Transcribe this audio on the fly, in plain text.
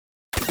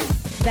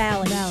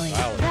Valley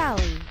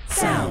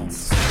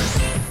Sounds.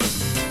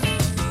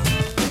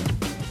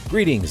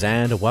 Greetings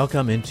and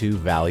welcome into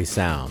Valley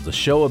Sounds, a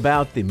show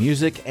about the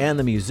music and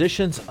the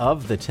musicians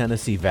of the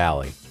Tennessee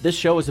Valley. This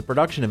show is a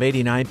production of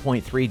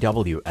 89.3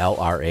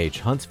 WLRH,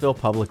 Huntsville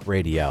Public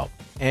Radio.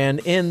 And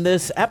in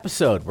this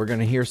episode, we're going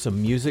to hear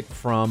some music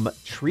from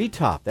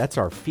Treetop. That's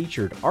our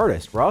featured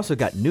artist. We're also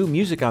got new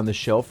music on the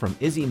show from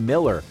Izzy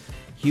Miller,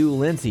 Hugh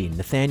Lindsey,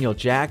 Nathaniel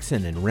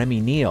Jackson, and Remy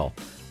Neal.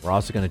 We're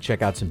also going to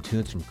check out some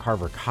tunes from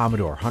Carver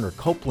Commodore, Hunter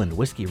Copeland,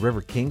 Whiskey River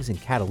Kings, and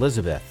Cat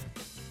Elizabeth.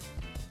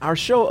 Our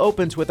show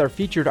opens with our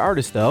featured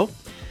artist, though,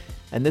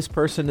 and this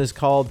person is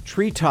called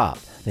Treetop.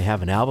 They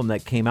have an album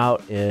that came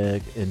out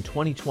in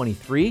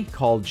 2023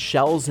 called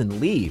Shells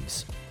and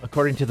Leaves.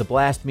 According to the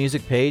Blast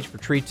Music page for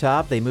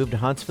Treetop, they moved to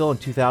Huntsville in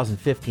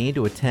 2015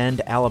 to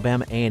attend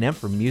Alabama A&M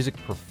for music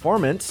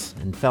performance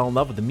and fell in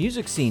love with the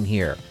music scene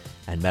here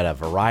and met a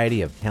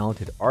variety of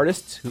talented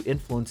artists who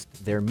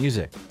influenced their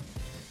music.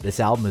 This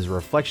album is a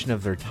reflection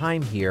of their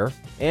time here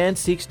and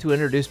seeks to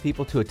introduce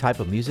people to a type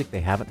of music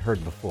they haven't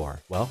heard before.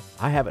 Well,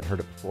 I haven't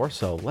heard it before,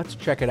 so let's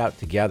check it out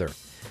together.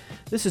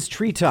 This is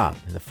Treetop,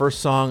 and the first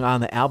song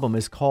on the album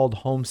is called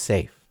Home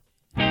Safe.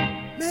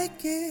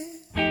 Make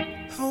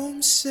it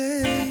home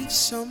safe,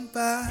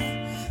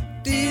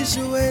 somebody's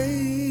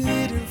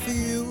waiting for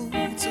you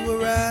to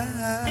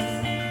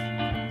arrive.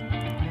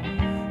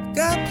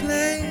 Got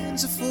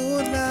plans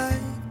for life,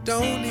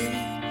 don't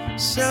it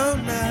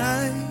sound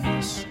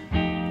nice?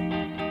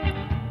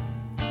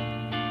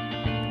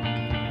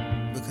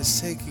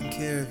 Because taking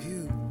care of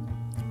you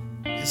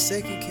is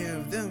taking care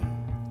of them.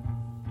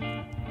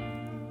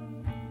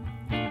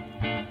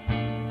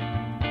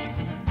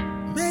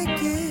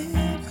 Make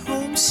it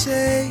home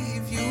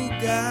safe, you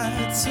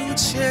got to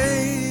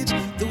change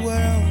the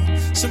world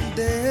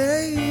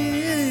someday.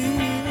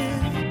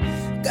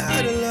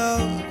 Gotta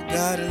love,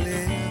 gotta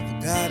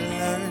live, gotta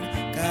learn,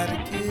 gotta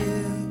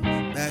give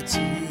back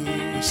to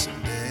you someday.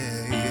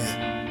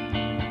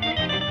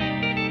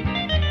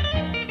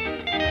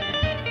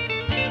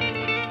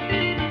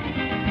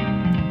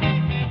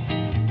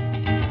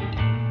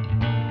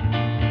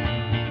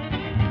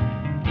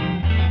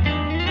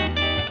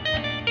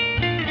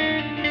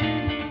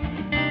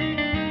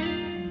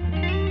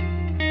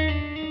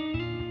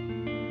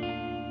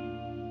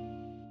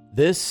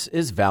 This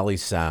is Valley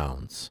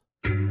Sounds.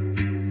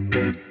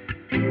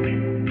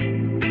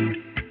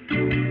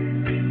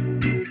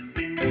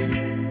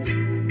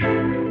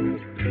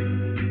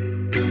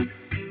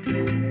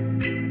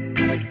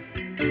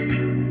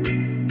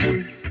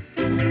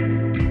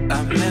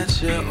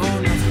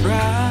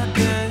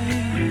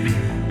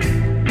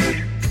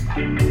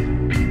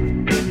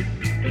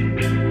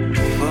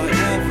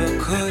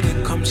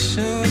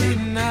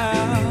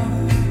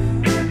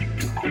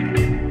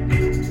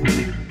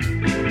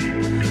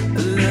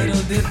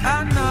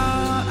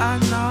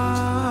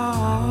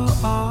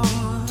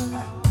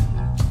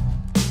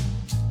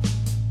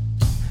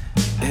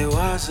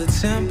 A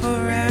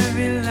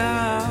temporary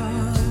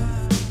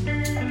love,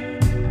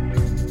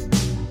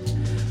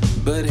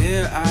 but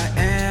here I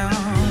am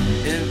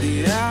in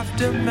the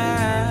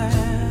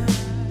aftermath,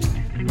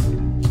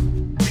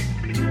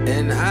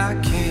 and I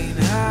can't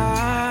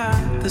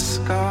hide the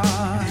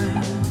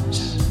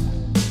scars.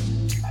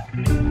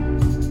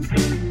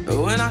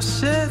 When I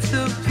said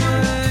to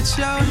put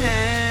your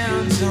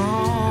hands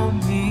on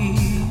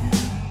me,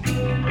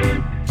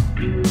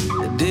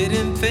 I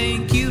didn't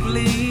think you'd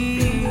leave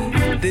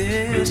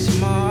this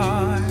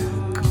mark.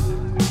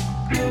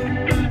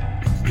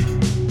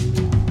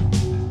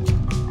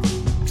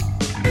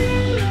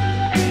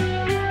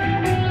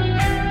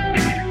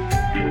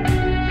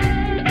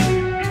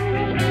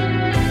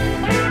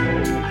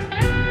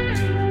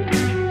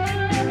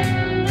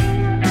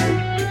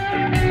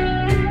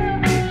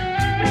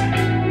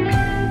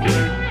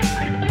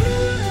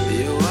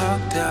 You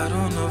walked out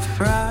on a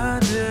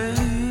Friday,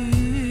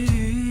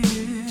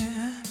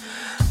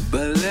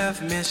 but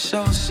left me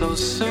so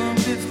soon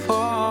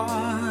before.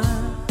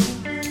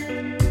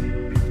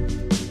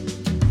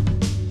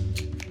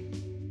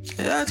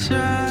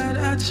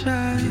 I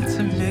tried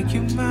to make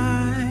you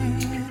mine,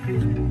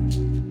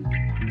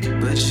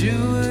 but you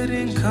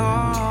wouldn't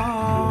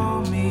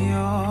call me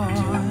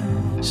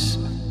yours.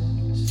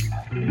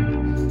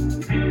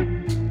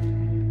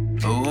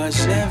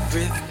 Was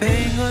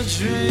everything a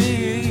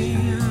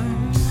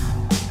dream?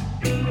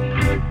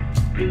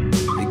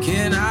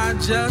 Can I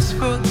just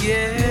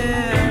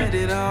forget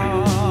it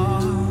all?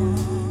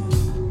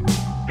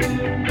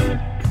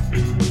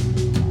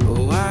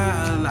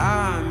 While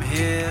I'm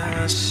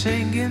here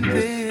singing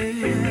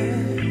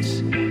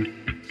this,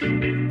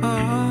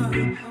 oh,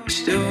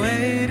 still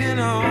waiting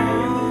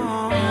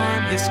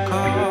on this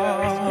call.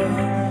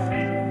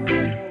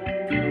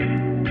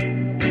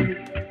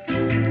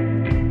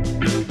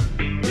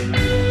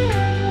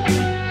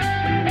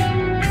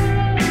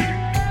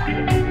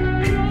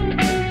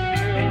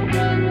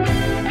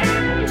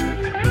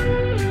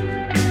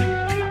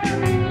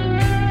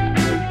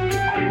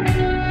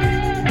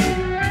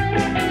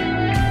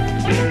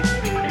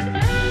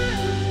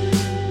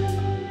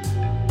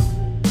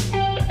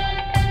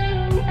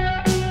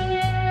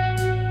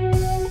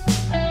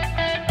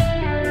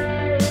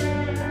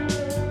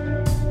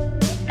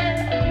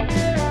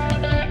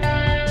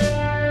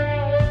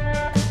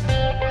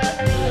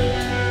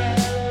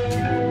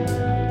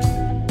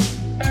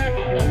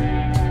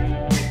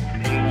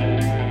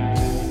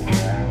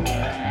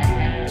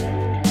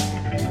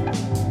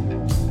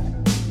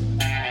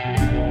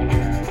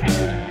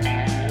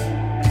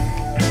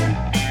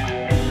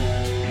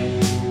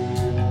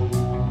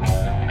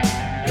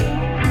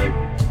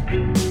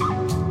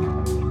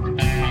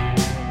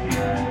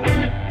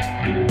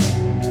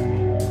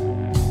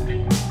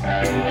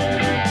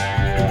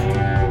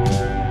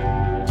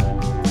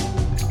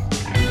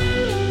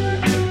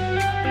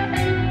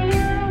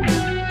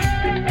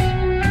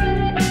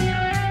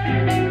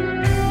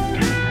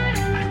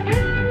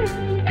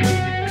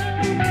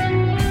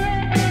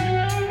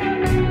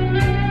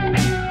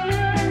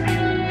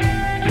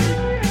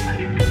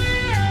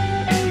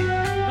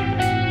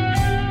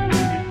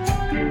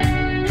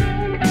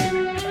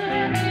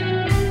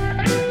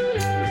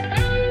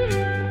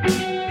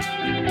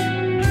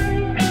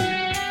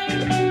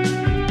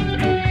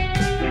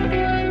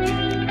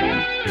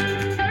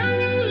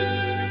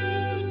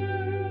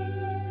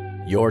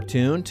 You're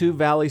tuned to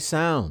Valley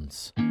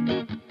Sounds.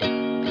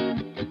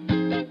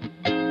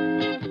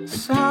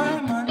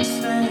 Simon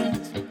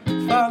says,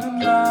 fall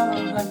in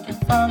love like you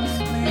fall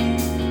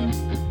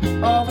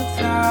asleep all the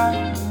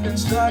time, and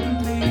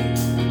suddenly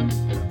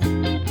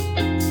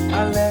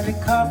I let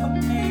it cover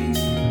me.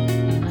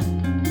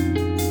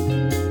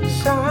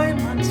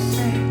 Simon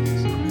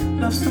says,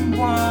 love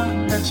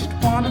someone that you'd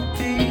wanna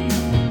be,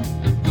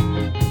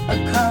 a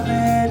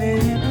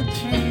coveted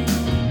energy,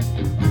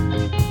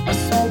 a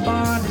soul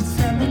bonded synergy.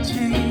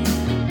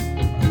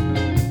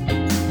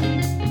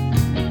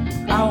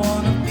 I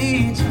wanna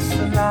be just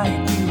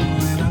like you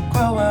when I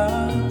grow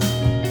up.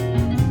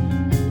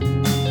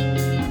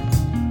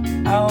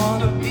 I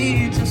wanna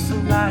be just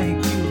like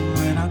you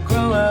when I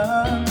grow up.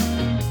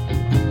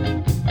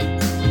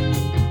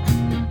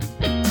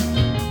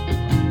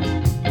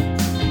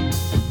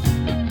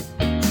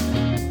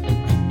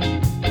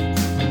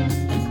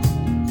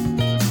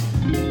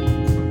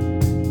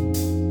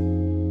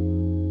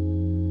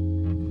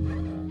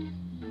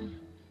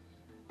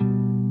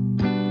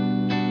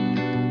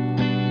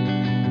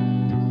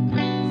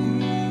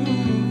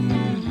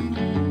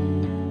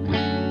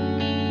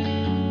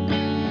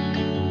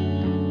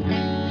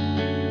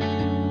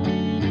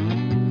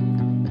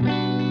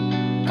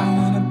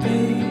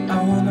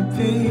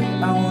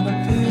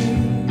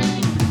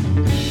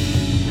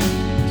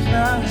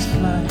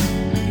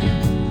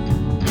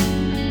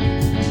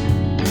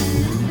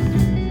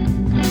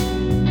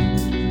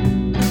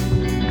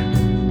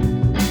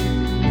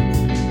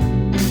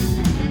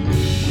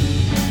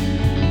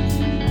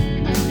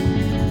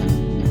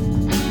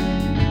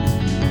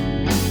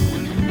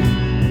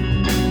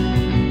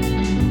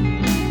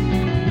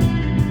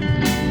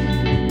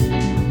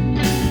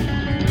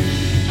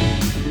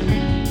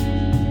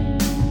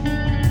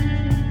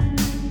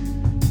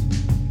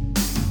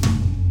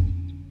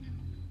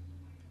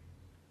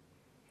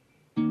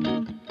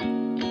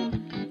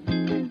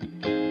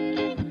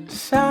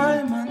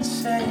 Simon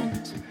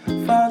says,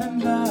 fall in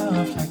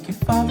love like you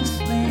fall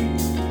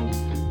asleep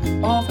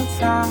over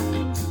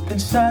time, then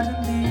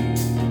suddenly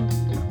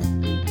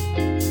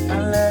I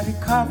let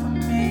it cover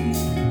me.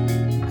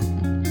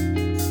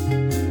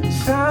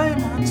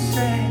 Simon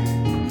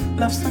says,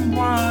 love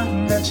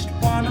someone that you'd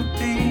wanna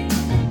be,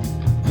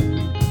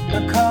 a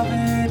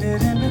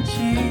coveted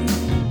energy,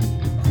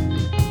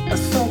 a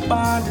soul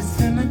bonded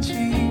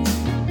synergy.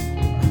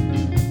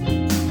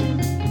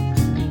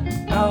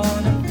 I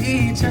wanna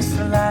be just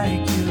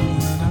like you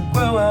when I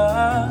grow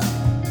up.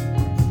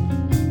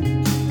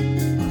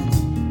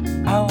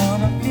 I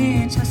wanna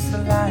be just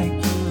like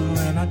you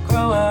when I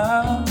grow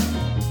up.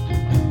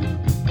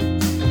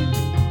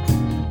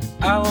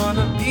 I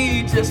wanna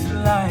be just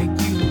like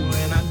you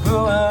when I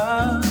grow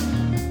up.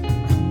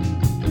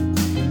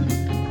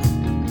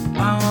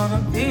 I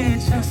wanna be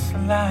just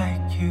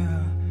like you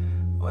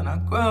when I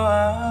grow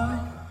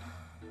up.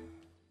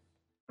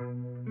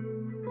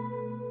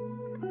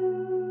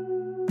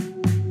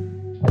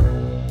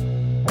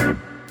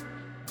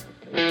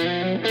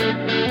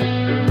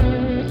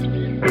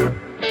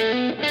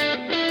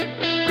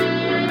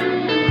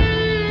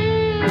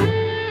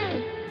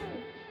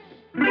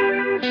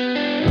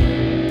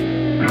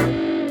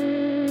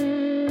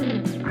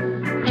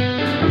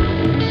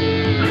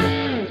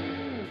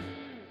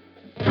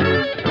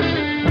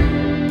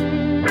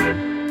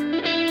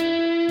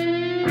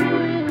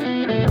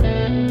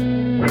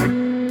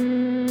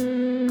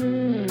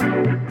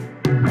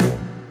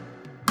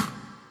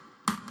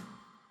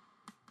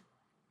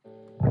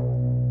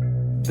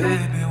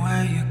 Baby,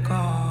 where you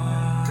go?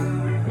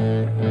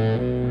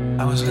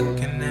 I was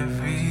looking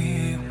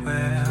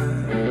everywhere.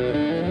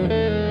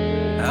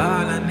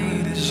 All I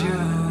need is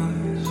you,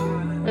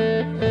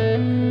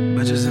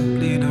 but you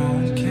simply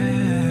don't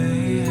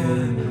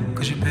care.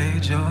 'Cause you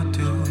paid your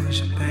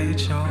dues, you paid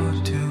your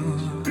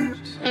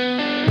dues.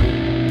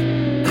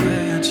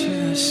 Can't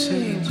you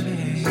see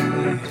me?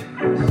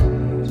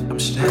 I'm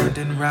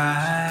standing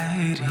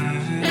right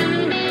here.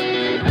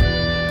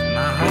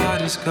 My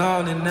heart is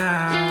calling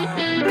out.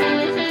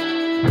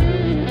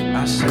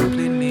 I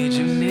simply need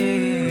you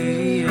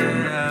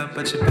near,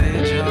 but you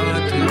paid your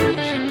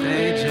dues, you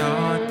paid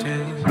your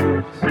dues.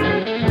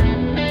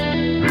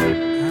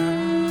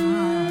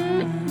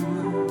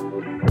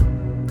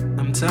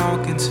 I'm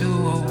talking to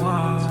a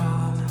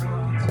wall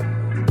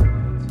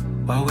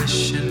while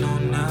wishing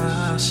on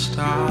a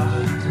star.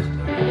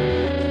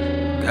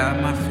 Got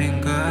my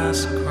fingers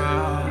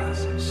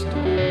crossed,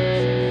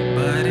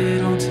 but it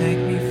don't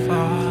take me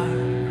far.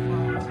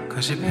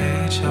 'Cause you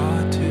paid your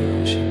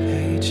dues, you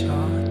paid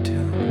your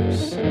dues.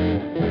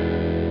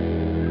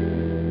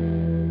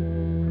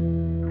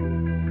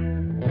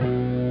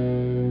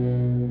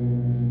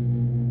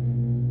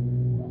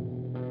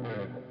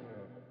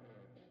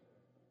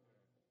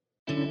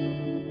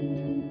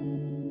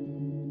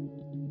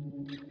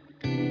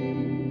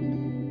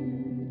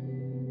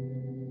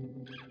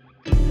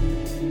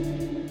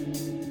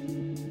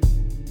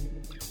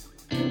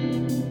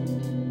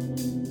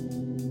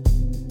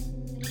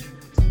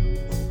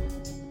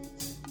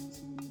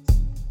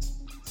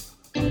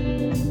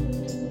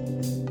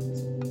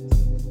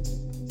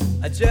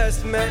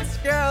 just met this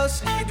girl,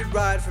 she did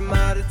ride from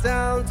out of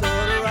town. Told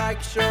her I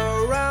could show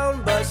her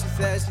around, but she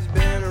said she's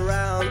been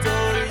around. Told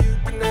her you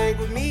can hang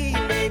with me,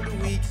 maybe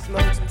we can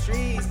smoke some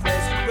trees.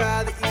 Said she'd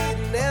rather eat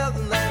an nail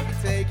than let me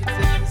take her to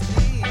the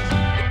sea. The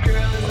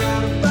girl is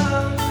out of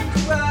bounds,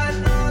 she's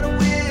riding on a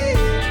wave.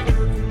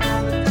 Looking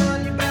all the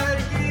time, you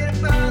better get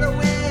up out of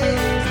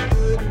ways.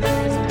 Good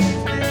days,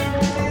 peace,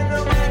 didn't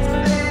know what to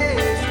say.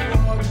 She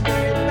walked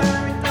straight by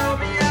me, told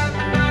me have a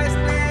nice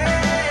day.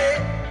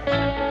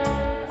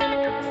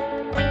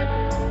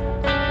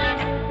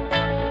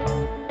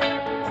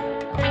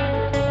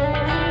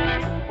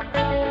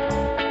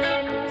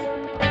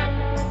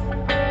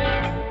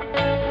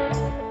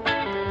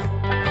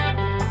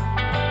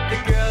 The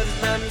girl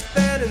just left me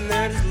standing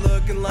there, just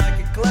looking like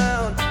a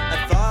clown.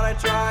 I thought I'd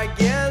try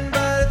again, but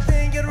I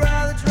think I'd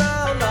rather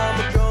drown.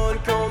 I'ma go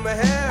and comb my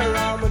hair,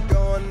 I'ma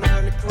go and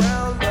learn to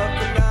crown. But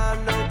for now I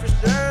know for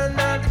sure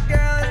that the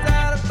girl is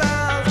out of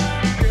bounds.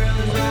 The girl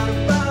is out of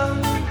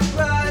bounds,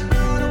 riding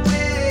on a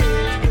wave.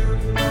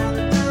 Surfing on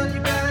the town, you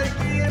better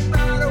get up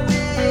out of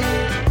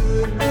waves.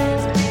 Good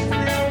days, peace,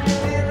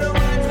 didn't know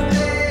what to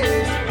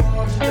say. She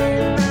walked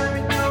straight by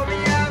me, told me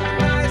have a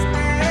nice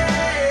day.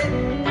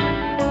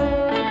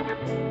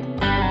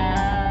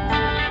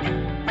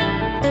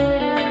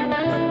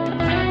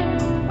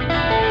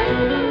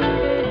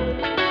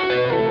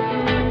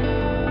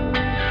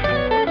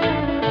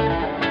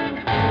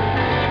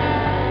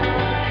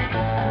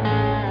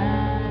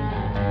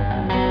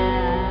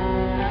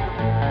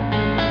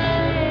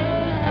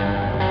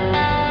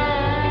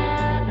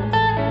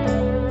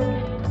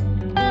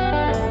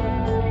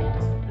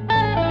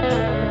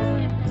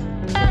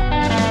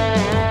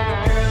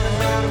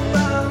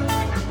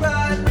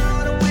 Riding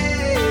on a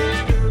wave,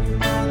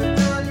 surfing on the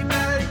town, you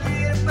better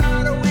get up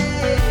out of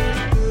waves.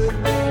 Good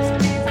days,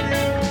 peace,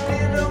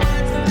 didn't know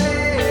what to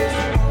say.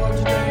 She walked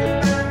straight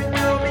by me,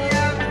 told me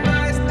have a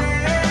nice day.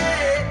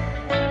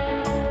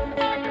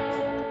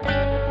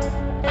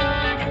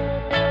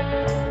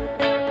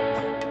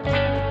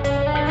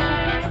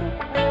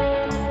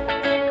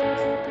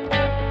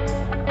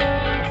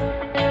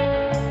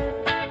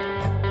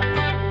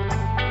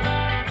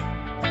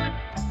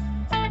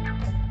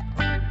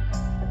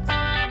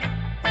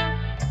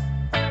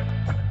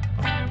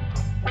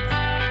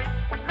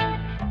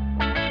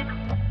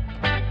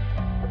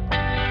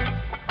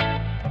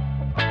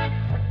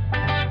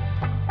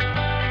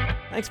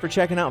 Thanks for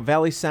checking out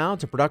Valley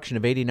Sounds, a production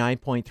of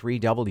 89.3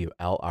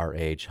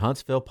 WLRH,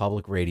 Huntsville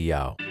Public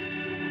Radio.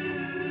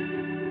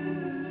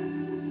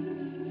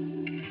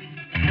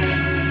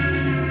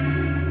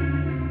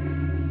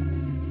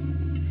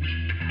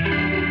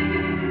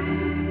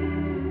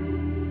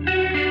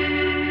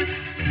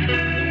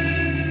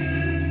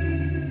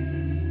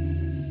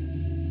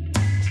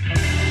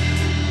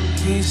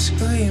 He's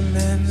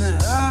screaming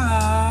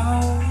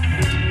out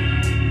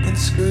and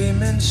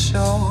screaming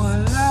so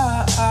loud.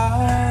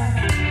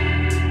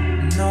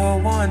 No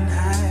one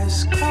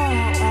has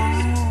come.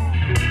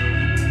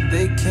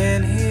 They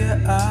can't hear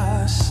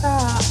a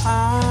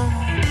sound.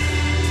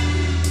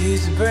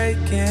 He's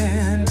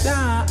breaking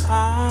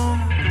down.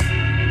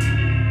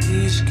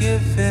 He's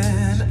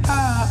giving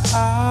up.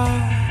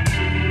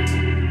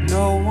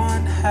 No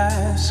one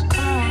has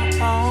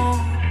come.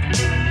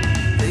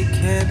 They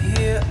can't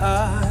hear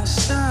a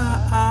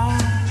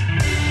sound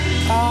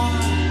all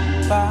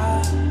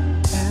by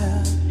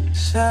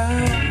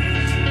himself.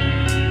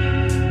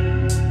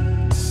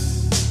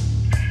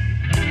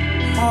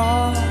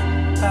 All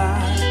by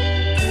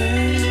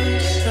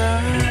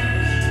himself.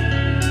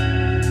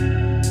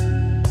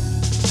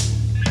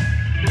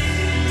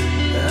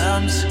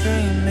 I'm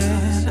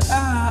screaming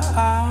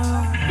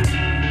out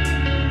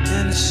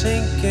and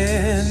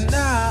sinking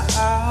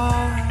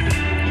out.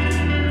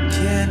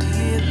 Can't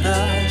hear the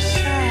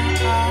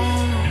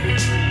sound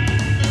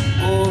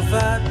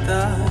over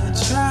the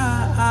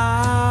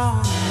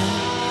drown.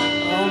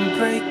 I'm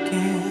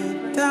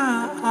breaking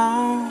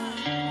down.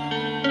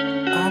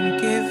 I'm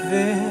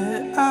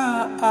giving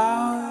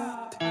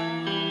out.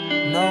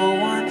 No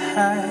one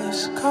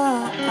has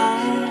come.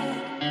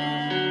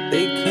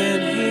 They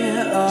can't hear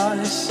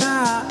a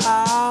sound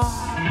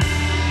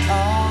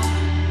all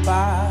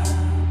by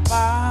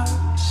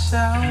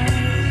myself.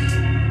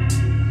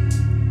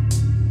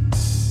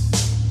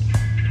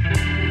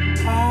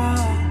 By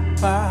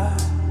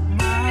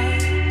myself.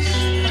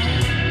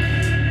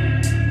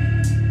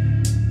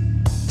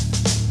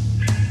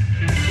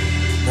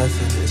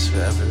 Nothing is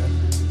forever,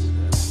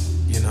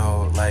 you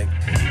know, like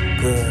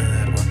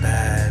good or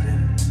bad,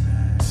 and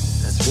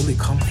that's really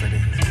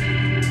comforting.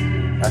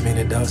 I mean,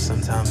 it does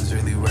sometimes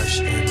really rush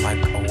in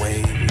like a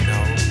wave, you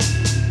know,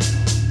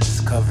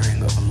 this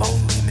covering of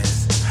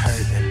loneliness and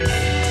hurt and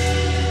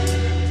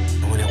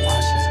pain. And when it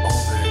washes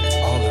over, it's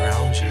all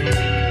around you.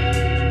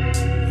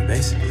 You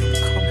basically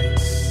become it.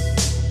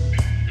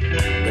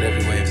 But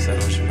every wave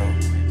settles, you know.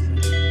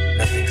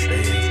 Nothing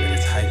stays at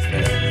its height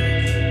forever.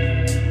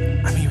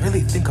 I mean, really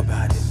think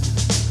about it.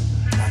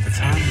 By the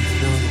time you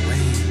feel the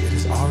wave, it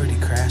is already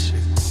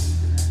crashing.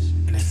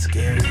 And it's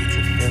scary to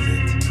feel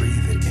it, to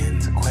breathe it in,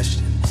 to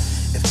question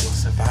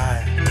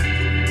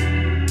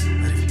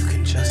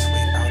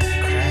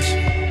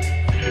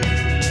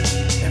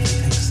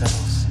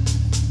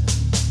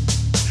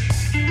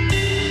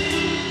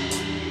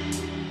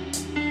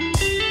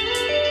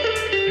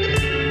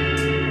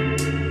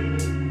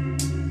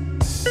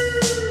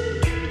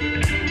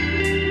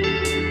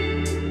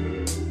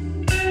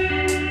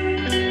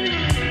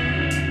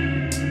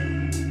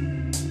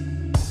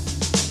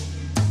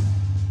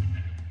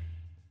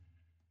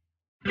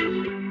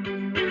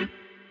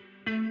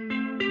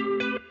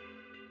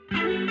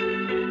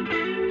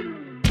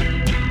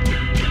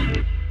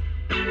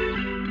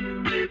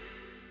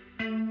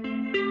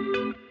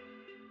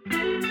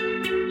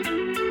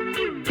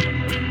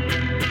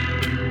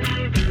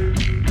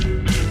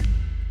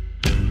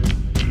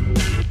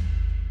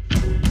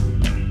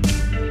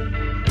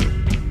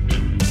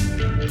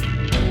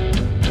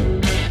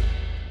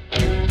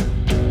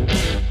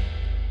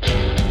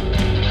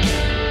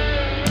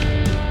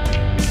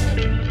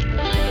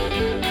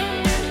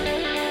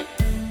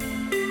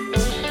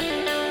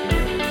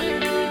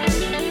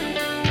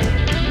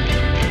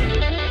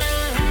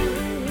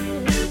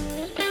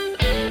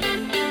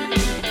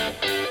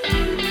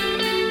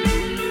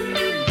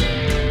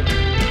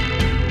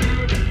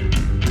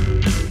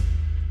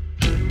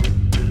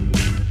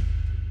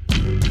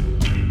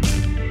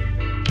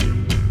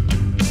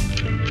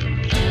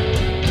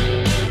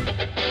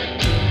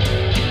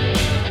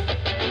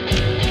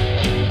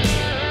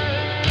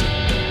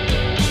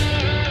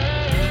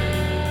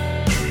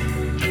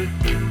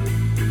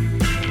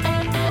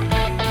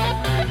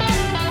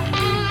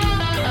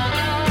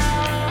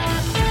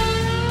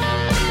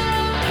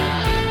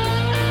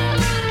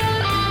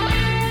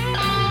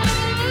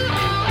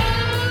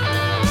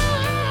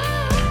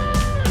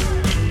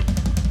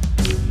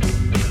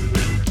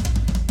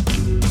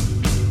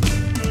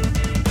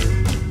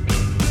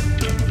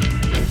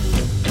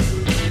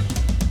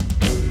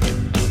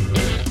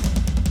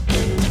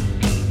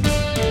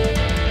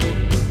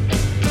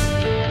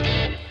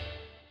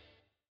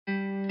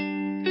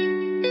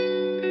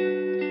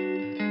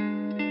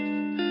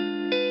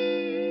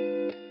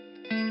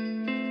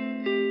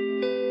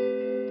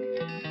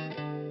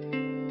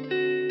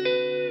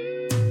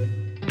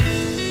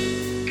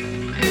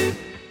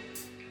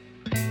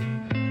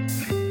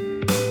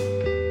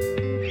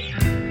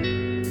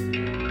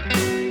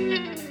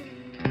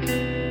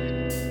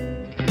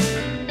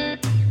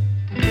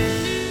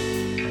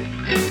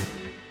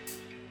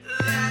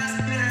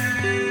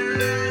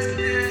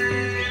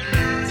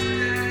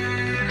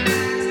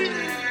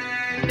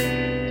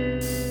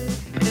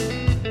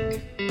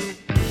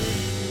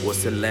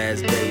it's the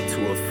last day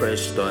to a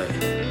fresh start.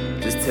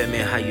 Just tell me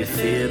how you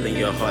feel in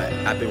your heart.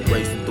 I've been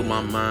racing through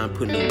my mind,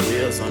 putting the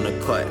wheels on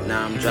the cart.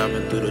 Now I'm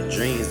driving through the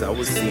dreams I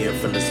was seeing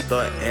from the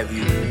start. Have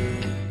you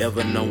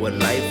ever known what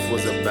life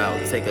was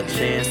about? Take a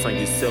chance on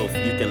yourself,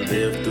 you can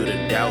live through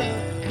the doubt.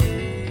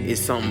 It's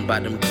something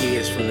about them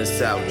kids from the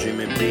south,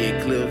 dreaming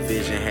big, clear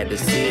vision, had to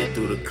see it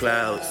through the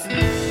clouds.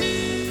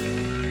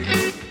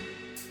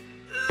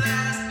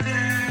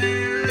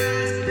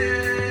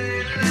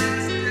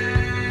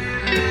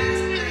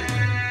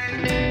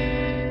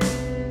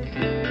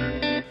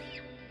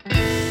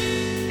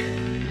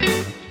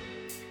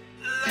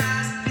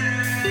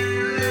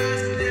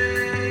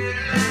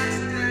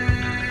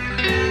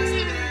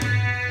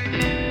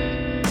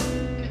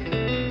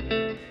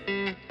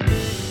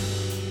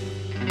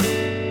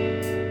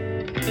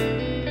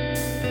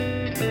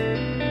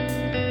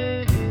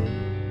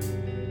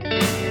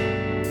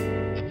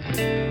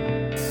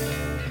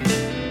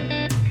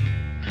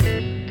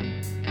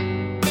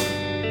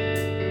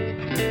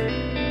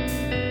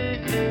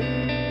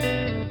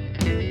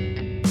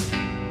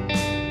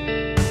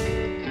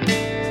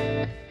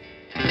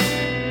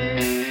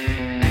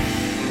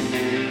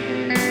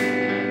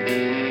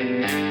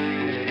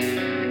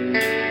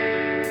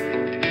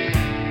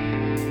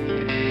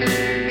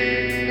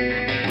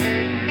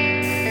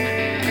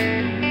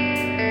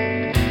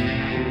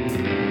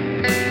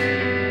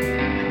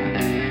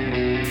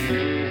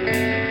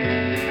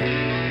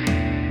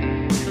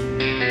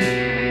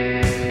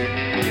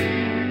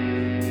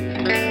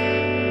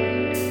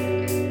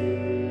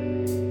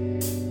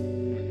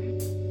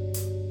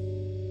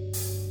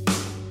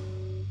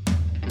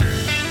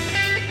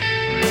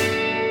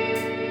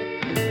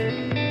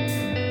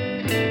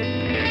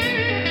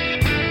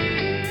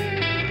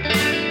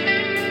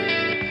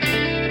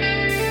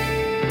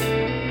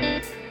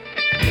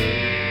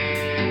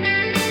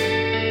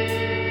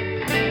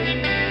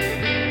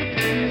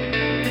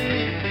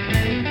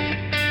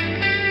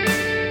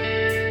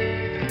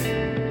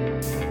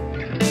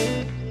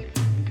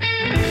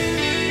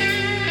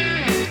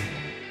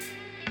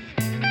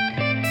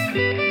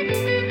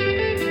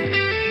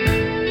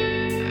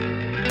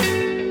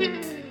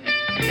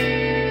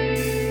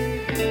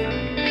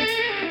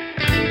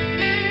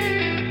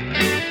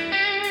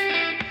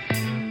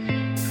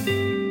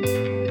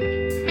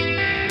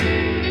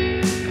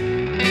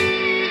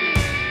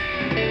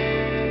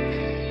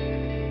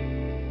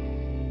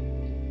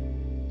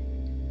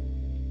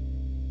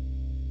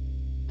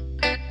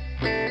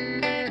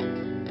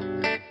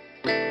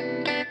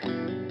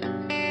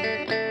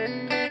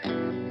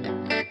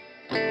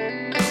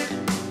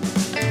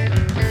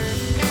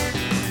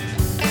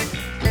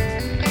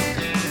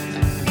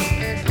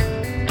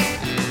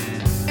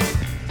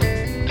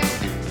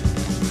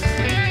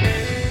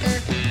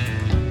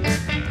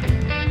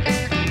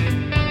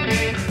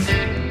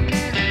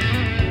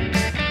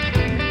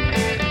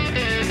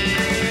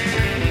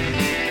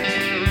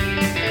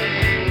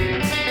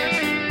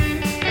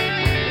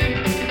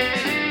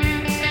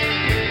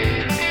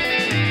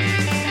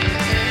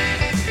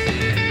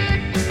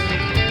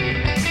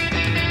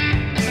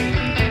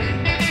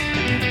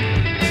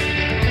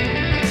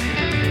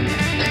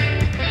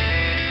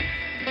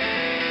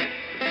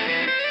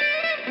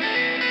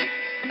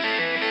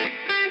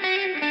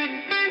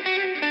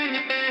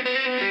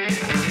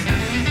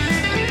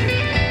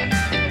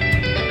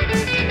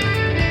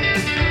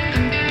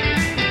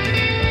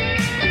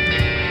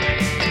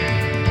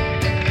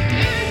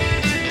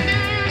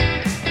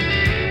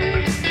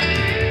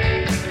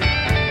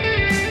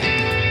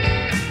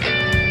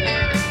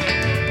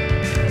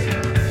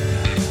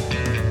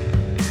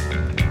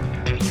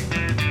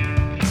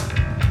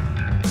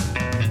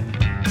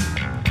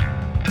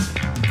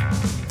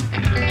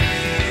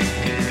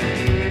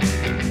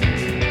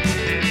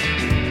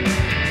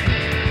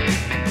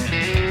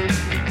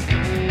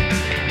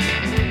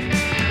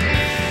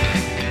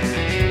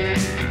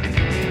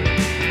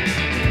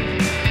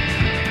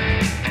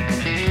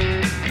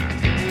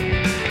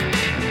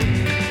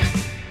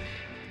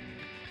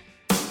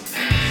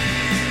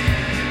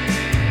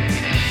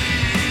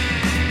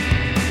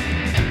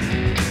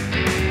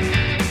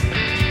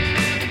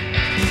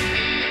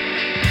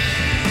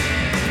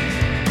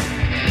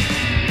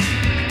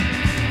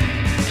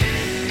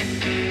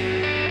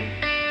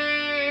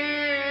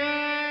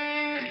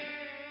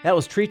 That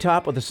was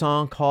Treetop with a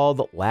song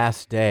called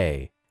Last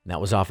Day. And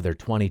that was off of their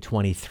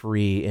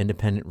 2023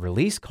 independent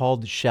release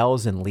called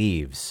Shells and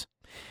Leaves.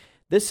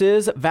 This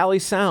is Valley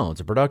Sounds,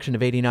 a production of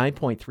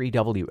 89.3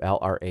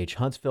 WLRH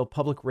Huntsville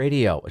Public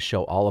Radio, a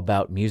show all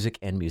about music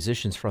and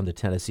musicians from the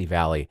Tennessee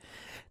Valley.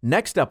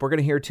 Next up, we're going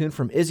to hear a tune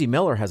from Izzy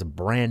Miller, has a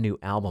brand new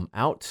album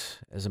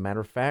out, as a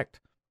matter of fact.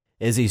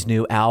 Izzy's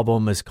new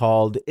album is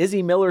called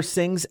Izzy Miller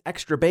Sings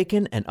Extra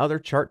Bacon and Other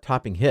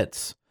Chart-Topping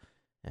Hits.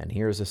 And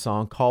here's a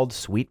song called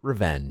Sweet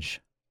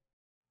Revenge.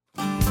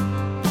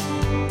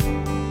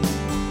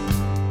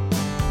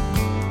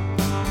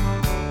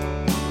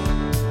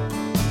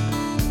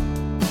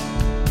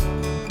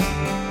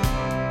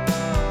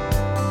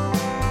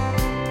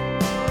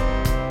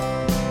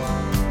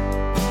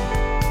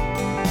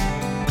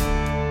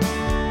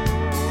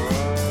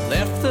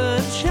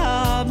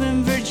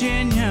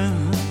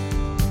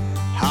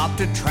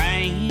 a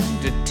train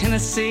to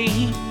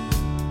Tennessee.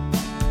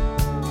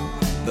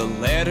 The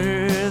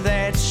letter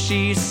that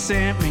she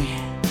sent me,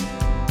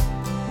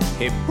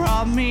 it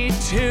brought me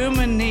to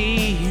my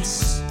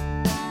knees.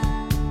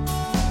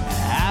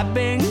 I've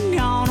been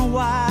gone a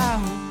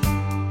while,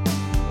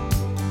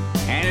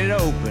 and it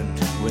opened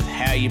with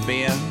how you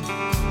been.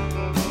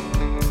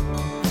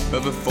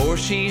 But before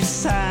she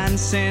signed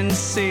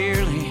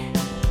sincerely,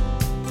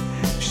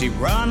 she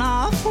run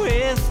off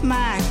with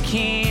my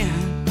kin.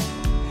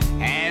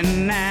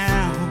 And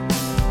now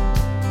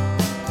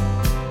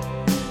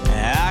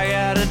I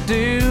gotta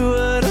do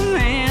what a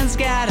man's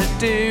gotta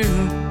do.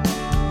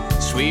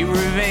 Sweet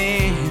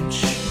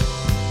revenge,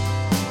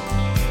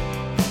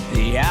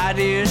 the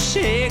idea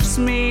shakes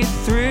me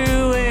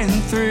through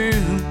and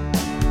through.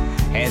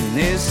 And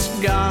this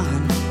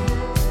gun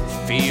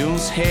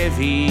feels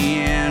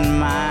heavy in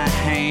my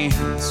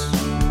hands.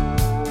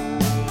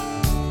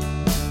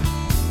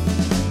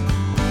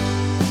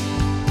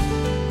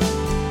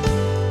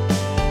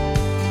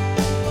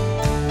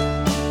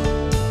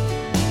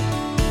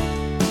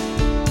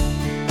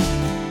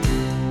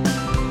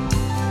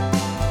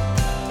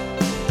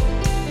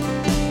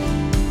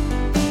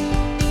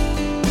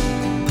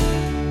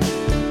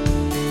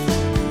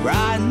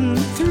 Riding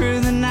through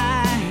the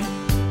night,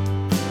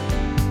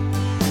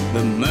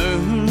 the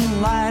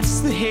moon lights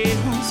the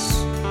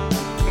hills.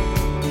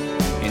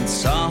 And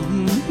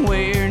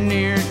somewhere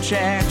near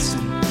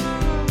Jackson,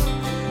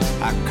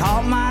 I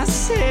caught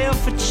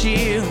myself a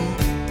chill.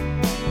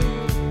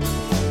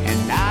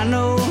 And I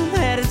know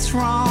that it's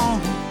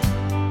wrong.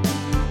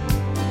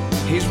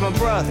 He's my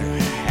brother,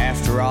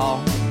 after all.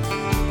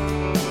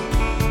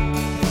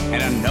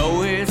 And I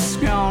know it's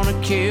gonna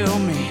kill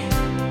me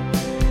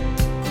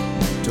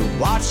to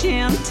watch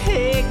him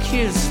take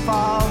his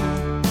fall.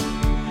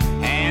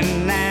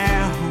 And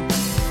now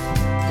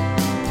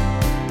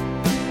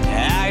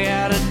I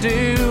gotta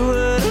do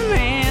what a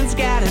man's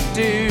gotta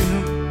do.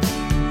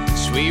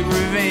 Sweet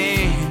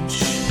revenge,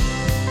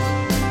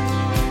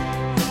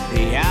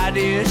 the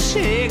idea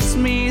shakes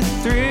me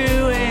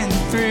through and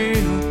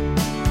through.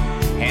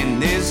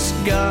 And this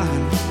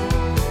gun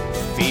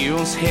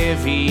feels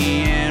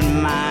heavy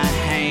in my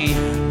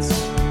hands.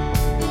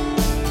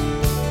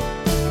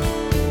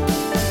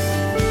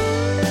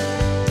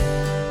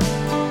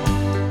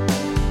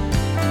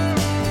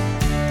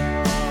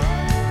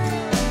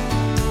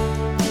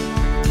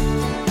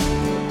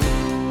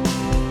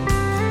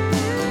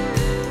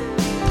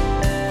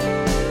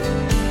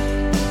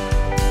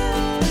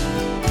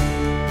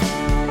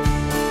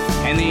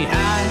 And the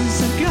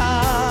eyes of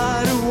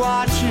God are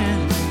watching.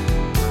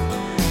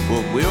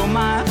 What will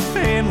my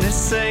family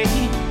say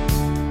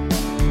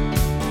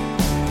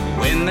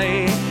when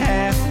they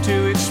have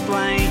to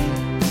explain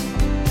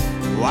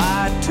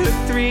why I took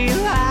 3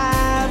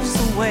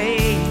 lives away?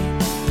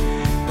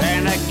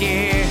 And I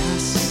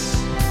guess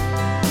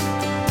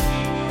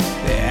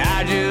that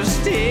I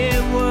just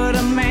did what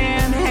a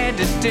man had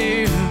to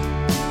do.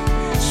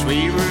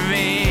 Sweet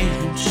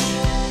revenge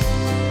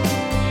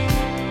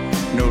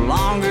no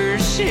longer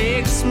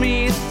shakes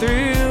me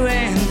through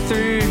and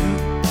through.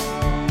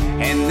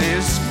 And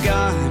this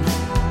gun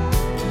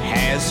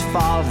has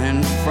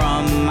fallen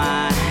from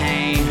my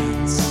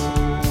hands.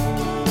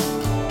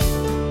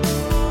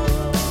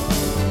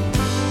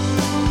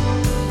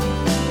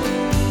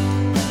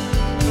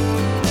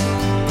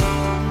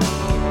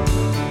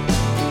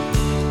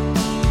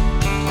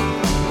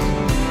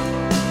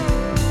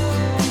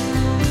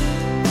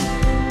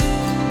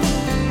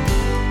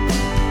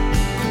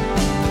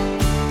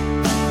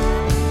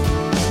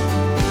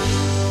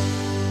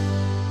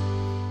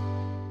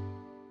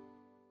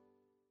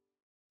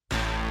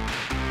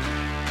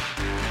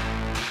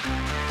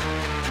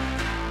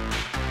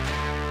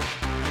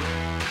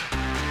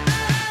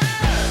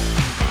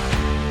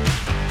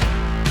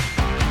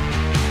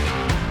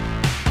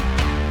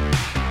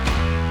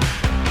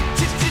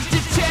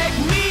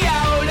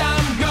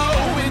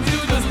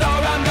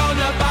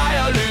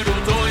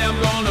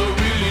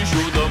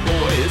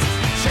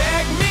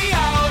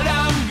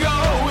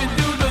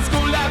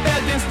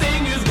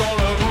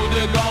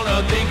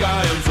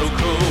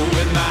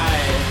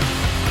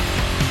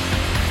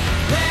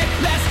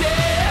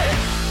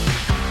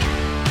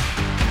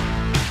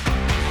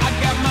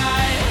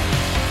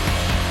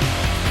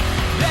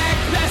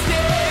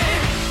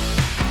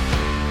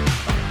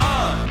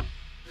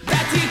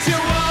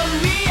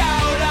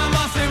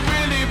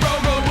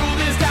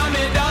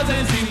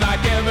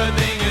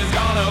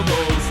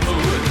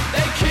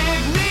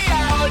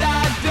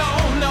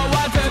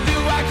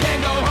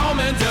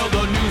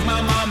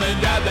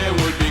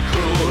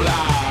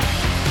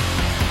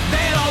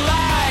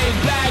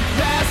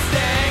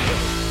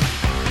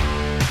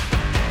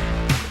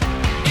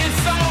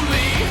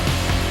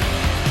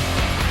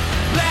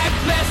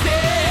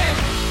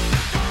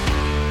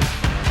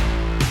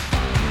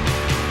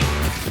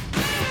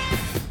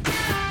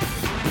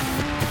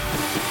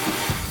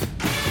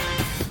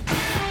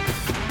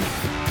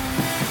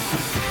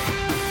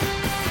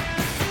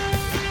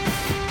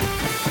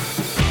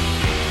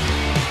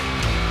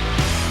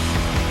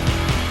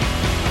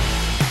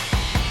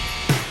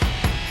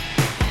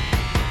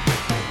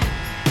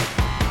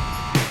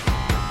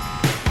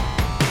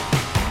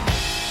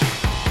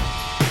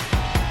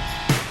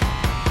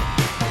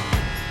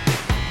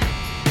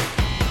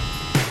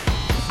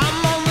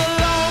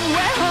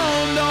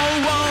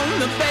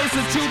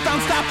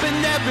 stopping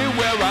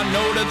everywhere I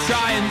know to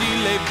try and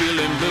delay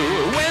feeling blue.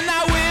 When I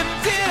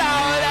whipped it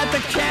out at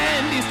the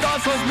candy store,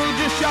 so smooth,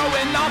 just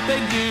showing off,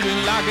 they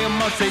didn't like it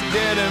much, they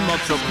didn't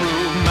much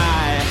approve.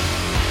 My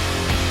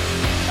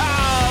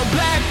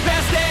black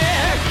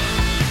plastic,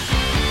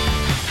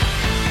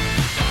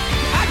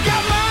 I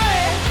got my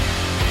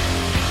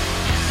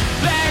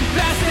black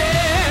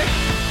plastic.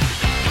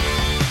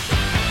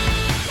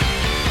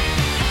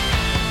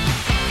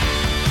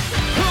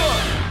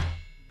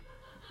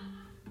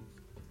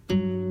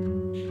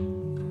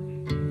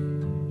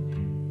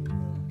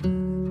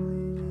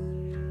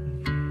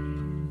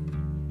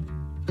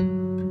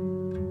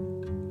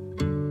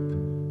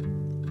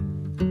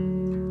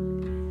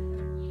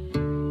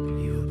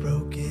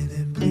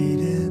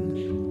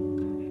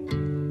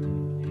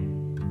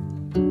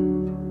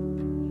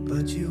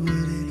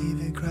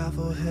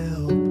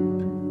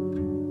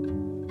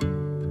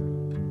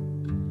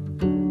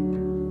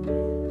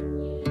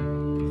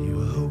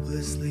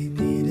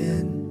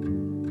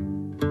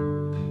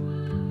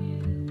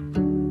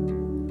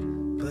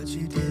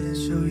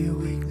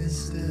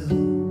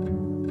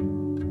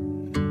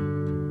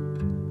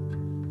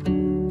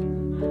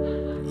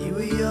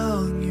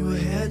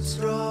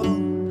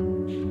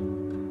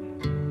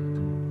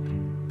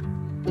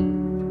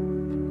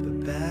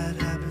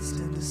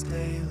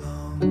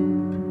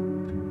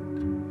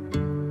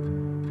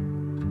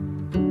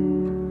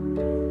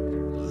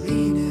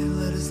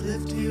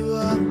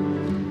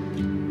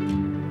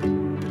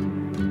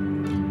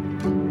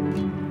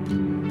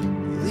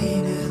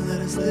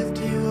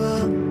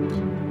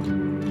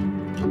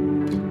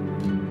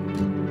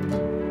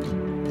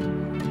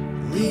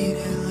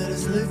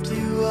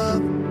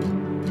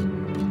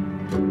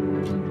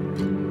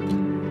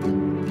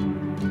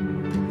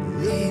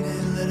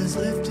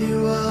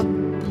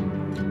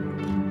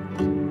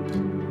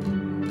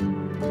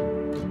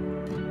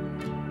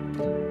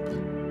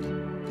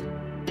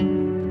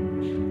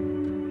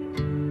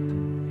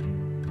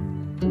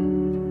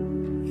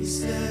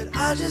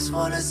 I just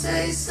wanna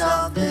say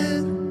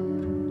something.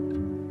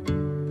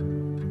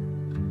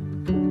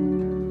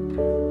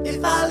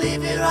 If I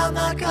leave here, I'm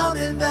not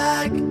coming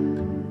back.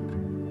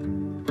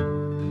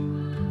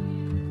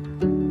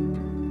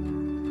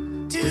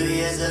 2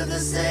 years of the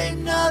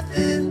same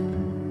nothing.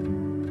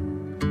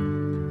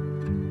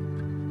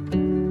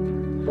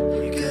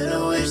 You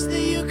could've wished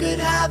that you could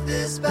have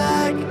this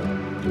back.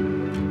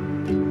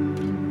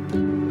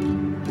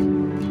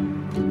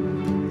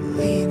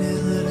 Lean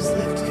in, let us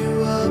lift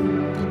you up.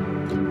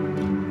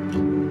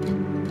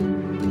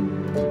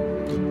 Lift you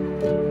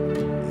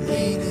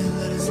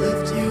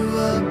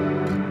up.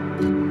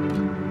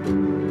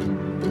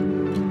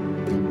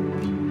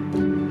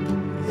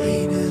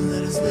 Lean in,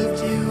 let us lift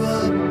you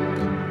up.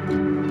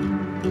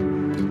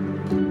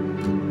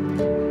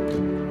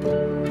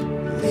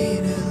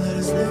 Lean in, let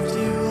us lift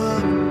you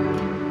up.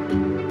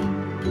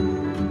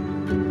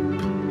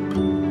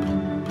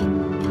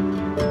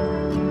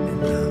 And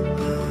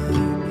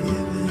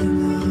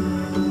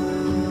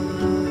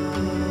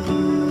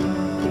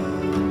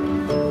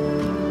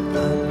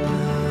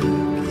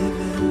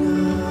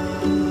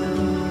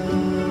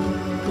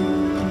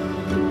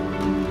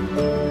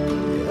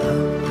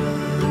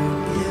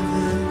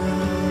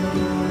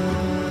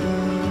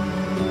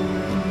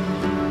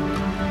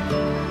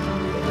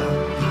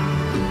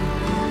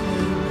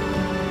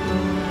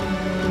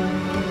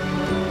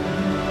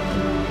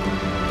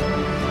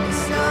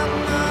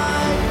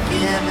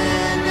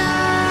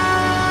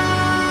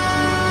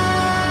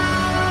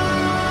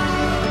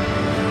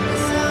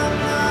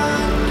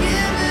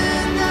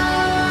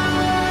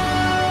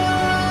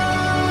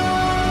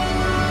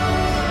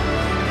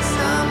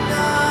I'm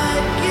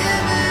not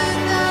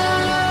giving up.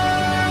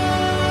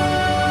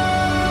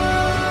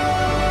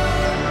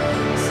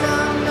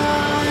 I'm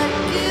not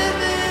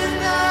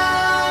giving up.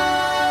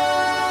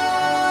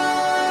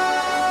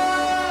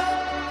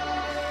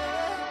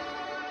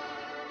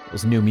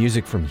 Was new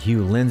music from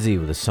Hugh Lindsey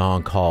with a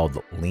song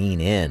called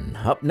Lean In.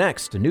 Up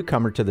next, a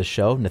newcomer to the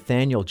show,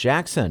 Nathaniel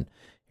Jackson.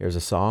 Here's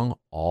a song,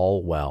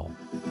 All Well.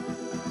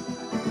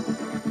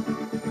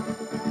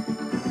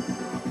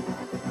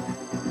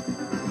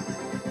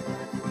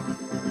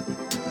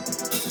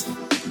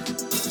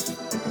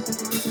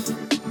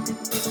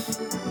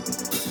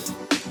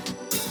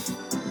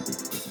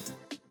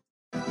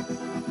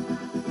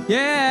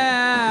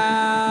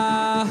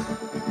 Yeah,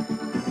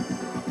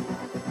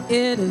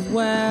 it is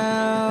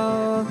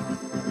well.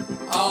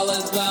 All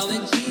is well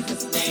in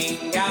Jesus'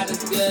 name. God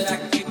is good, I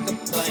can't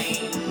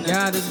complain.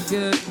 God is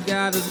good,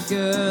 God is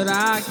good,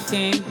 I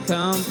can't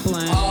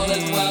complain. All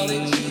is well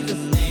in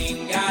Jesus'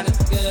 name. God is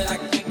good, I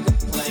can't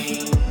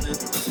complain.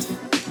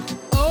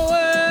 Oh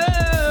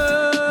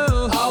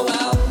well, Oh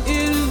well,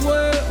 it is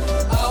well,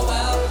 oh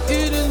well,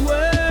 it is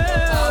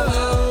well. Oh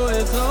well,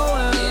 it's all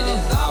well, it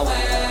is all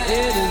well.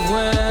 it is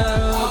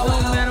well. Oh No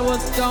well. matter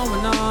what's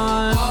going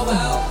on, Oh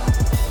well,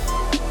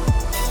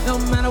 no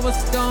matter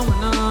what's going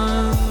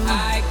on,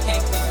 I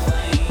can't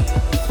complain.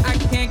 I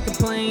can't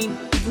complain.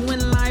 Even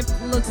when life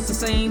looks the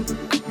same,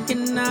 I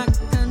cannot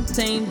contain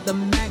contain the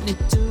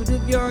magnitude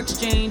of your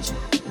exchange.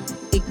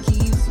 It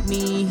keeps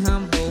me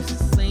humble,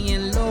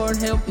 saying, Lord,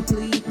 help me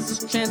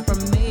please.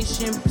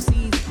 Transformation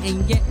proceeds,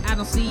 and yet I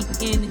don't see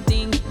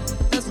anything.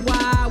 That's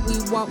why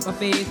we walk by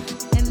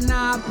faith and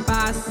not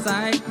by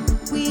sight.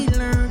 We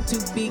learn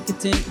to be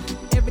content,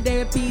 every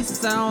day of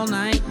peace all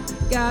night.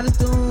 God is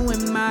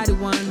doing mighty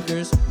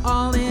wonders,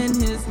 all in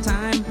His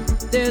time.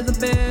 There's a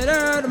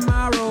better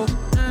tomorrow,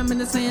 I'm in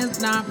His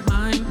hands, not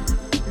mine.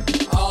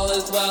 All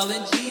is well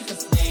in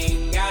Jesus'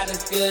 name. God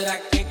is good, I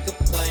can't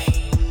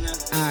complain.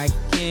 I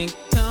can't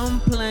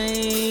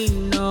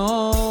complain,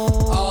 no.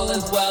 All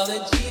is well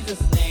in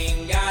Jesus'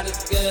 name. God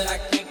is good, I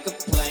can't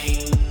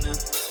complain.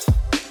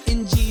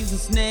 In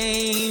Jesus'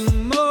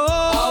 name,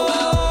 oh,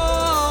 well.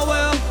 oh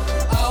well,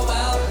 Oh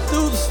well,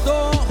 through the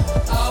storm,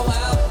 oh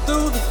well,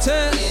 through the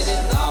test, it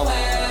is all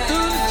well.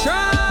 through the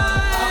trials,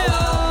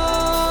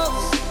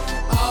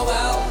 Oh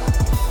well,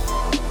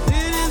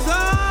 it is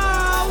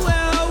all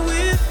well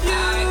with you. I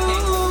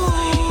can't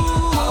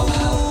complain. Oh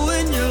well,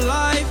 in your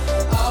life,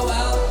 oh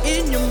well,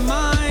 in your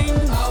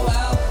mind, oh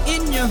well,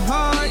 in your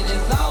heart, it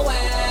is all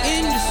well.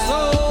 in your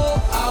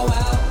soul, Oh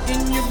well,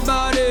 in your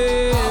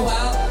body. oh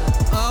well,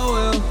 Oh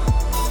well,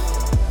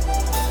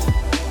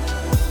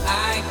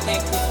 I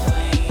can't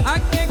complain. I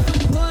can't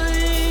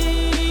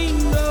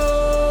complain,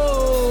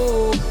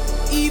 no.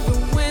 Even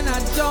when I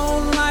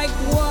don't like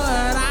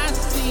what I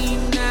see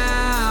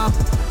now,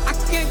 I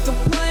can't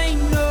complain,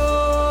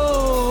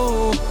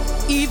 no.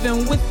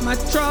 Even with my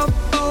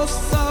troubles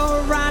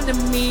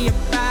surrounding me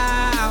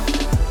about,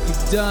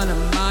 You've done a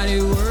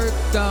mighty work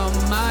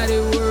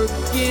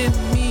in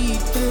me.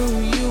 Through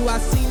you I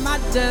see my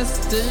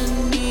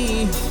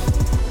destiny.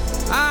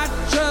 I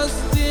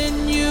trust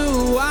in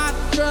you, I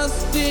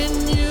trust in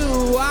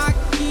you. I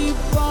keep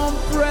on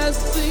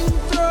pressing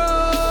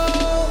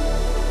through.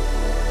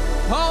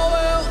 Oh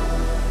well.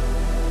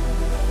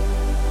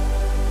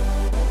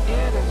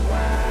 It is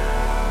well.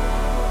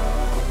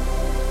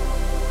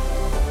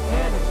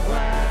 It is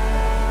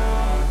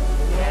well.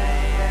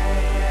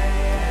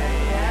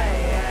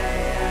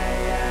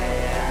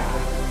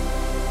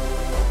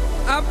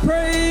 I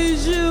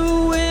praise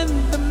you in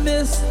the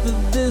midst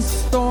of this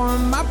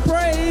storm. I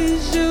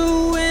praise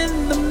you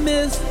in the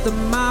midst of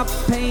my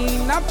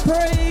pain. I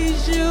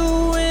praise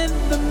you in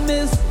the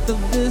midst of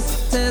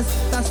this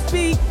test. I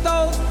speak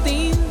those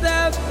things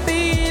that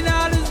be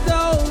not as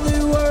though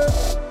they were.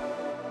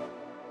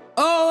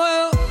 Oh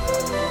well.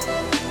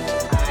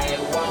 I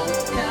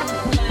won't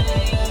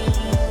complain.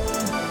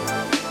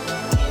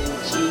 In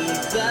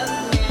Jesus'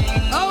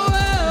 name. Oh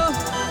well.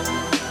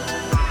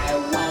 I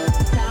won't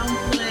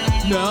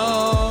complain.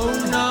 No,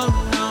 no,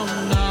 no,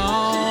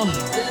 no.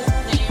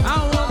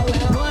 I won't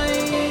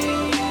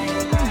complain.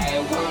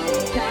 I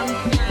won't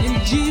complain.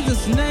 In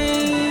Jesus'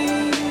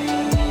 name.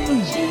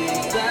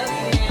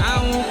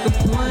 I won't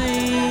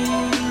complain.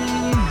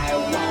 I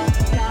won't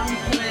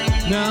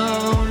complain.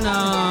 No, no.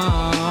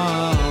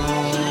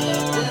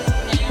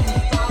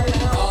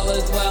 All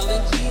is well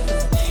in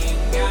Jesus' name.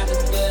 God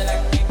is good,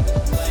 I can't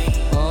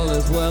complain. All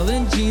is well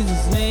in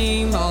Jesus'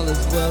 name. All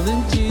is well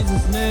in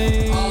Jesus'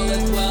 name. All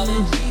is well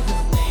in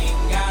Jesus'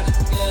 name. God is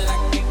good,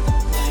 I can't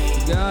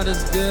complain. God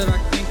is good, I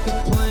can't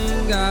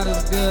complain. God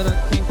is good, I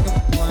can't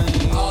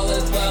complain. All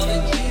is well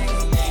in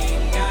Jesus'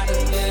 name. God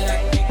is good, I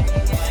can't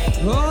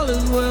complain. All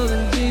is well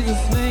in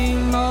Jesus'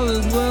 name. All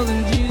is well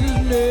in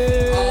Jesus'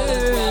 name. All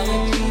is well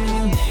in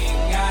Jesus'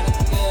 name. God is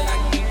good, I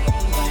can't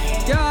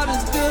complain. God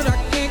is good, I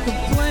can't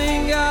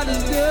complain. God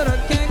is good, I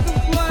can't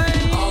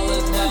complain. All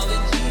is well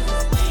in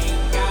Jesus'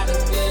 name. God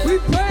is good. We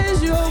praise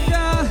you, oh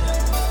God.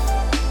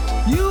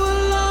 You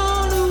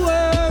alone are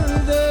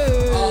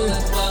worthy. All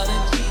is well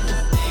in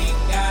Jesus' name.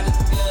 God is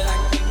good, I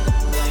can't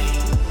complain.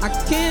 I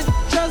can't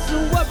trust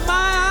in what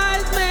my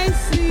eyes may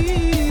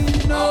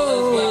see. All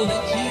is well No.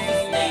 in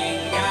Jesus'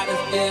 name. God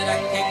is good, I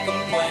can't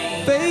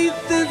complain.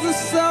 Faith is the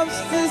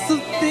substance of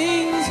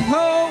things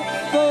hoped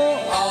for,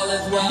 All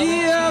is well the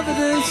in Jesus'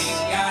 evidence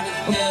name. God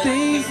is of good, I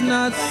things can't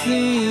not complain.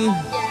 seen.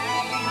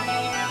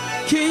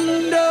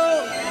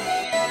 Kingdom.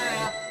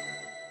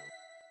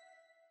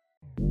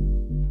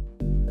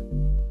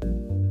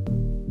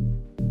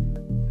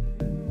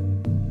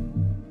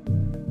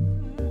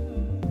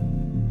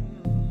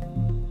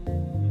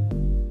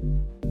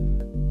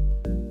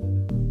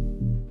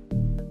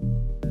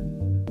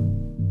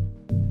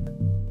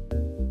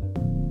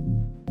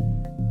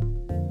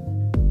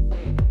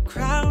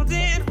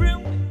 Crowded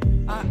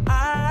room, our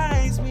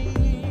eyes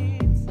meet,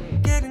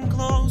 getting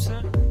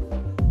closer,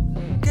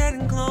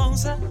 getting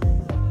closer.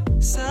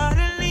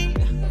 Suddenly,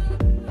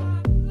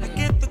 I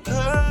get the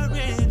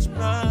courage,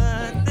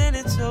 but then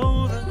it's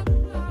over,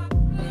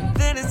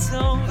 then it's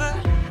over.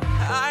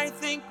 I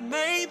think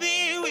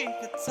maybe we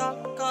could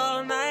talk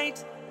all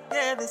night.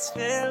 Yeah, this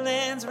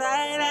feeling's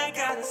right, I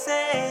gotta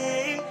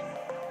say.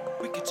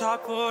 We could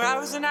talk for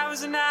hours and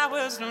hours and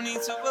hours, no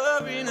need to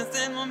worry,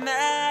 nothing will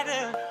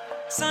matter.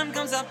 Sun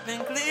comes up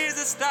and clears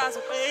the stars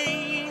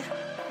away.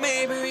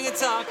 Maybe we can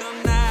talk all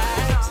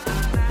night.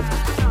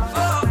 Oh,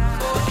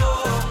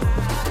 oh,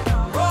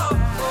 oh, oh,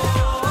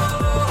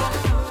 oh.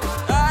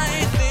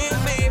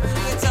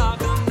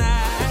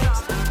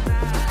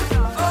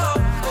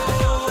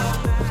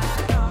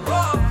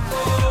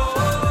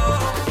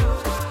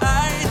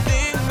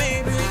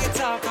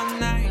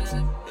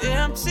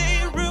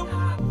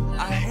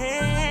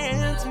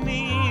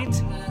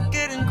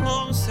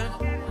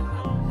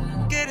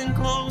 getting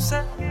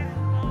closer.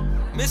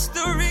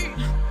 Mystery,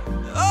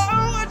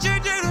 oh, what you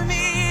do to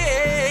me?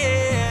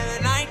 Yeah.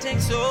 The night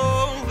takes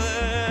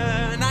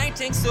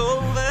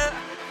over.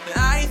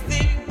 I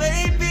think,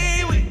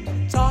 baby, we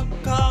can talk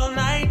all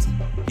night.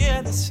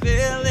 Yeah, this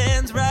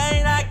feeling's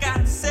right, I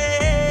gotta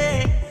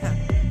say.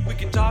 We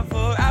can talk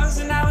for hours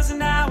and hours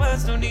and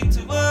hours. No need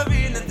to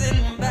worry, nothing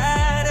will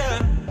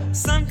matter.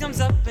 Sun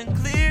comes up and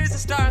clears the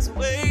stars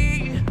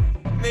away.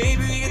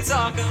 Maybe we can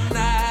talk all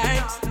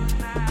night.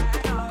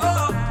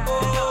 Oh,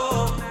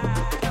 oh,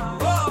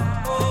 oh,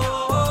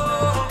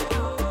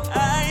 oh.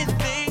 I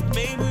think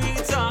maybe we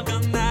can talk all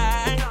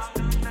night.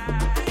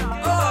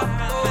 Oh,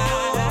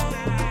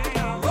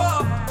 oh,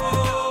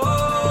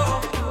 oh.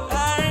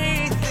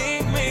 I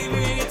think maybe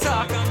we can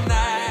talk all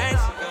night.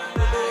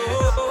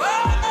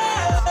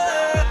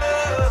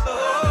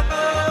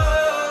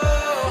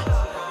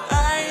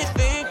 I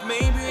think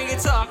maybe we can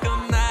talk all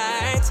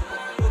night.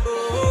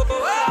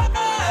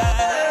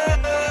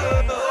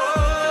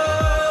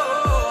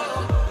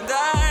 And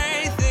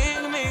I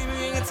think maybe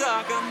we can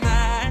talk all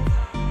night.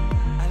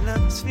 I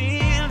love this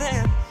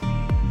feeling,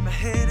 my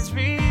head is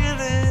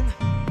reeling.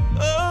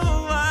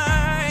 Oh,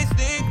 I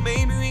think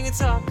maybe we can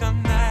talk all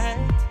night.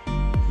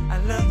 I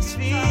love this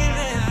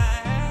feeling,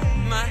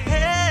 my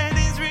head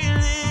is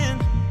reeling.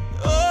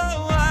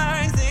 Oh,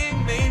 I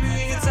think maybe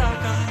we can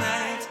talk all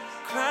night.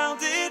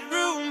 Crowded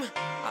room,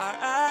 our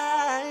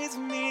eyes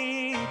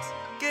meet.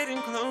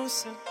 Getting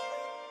closer,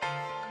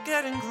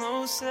 getting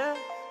closer.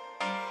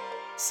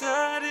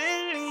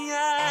 Suddenly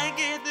I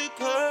get the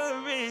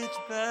courage,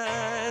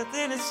 but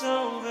then it's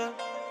over.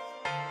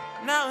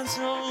 Now it's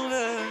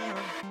over.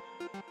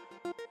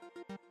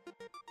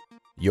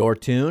 You're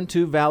tuned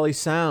to Valley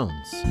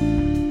Sounds.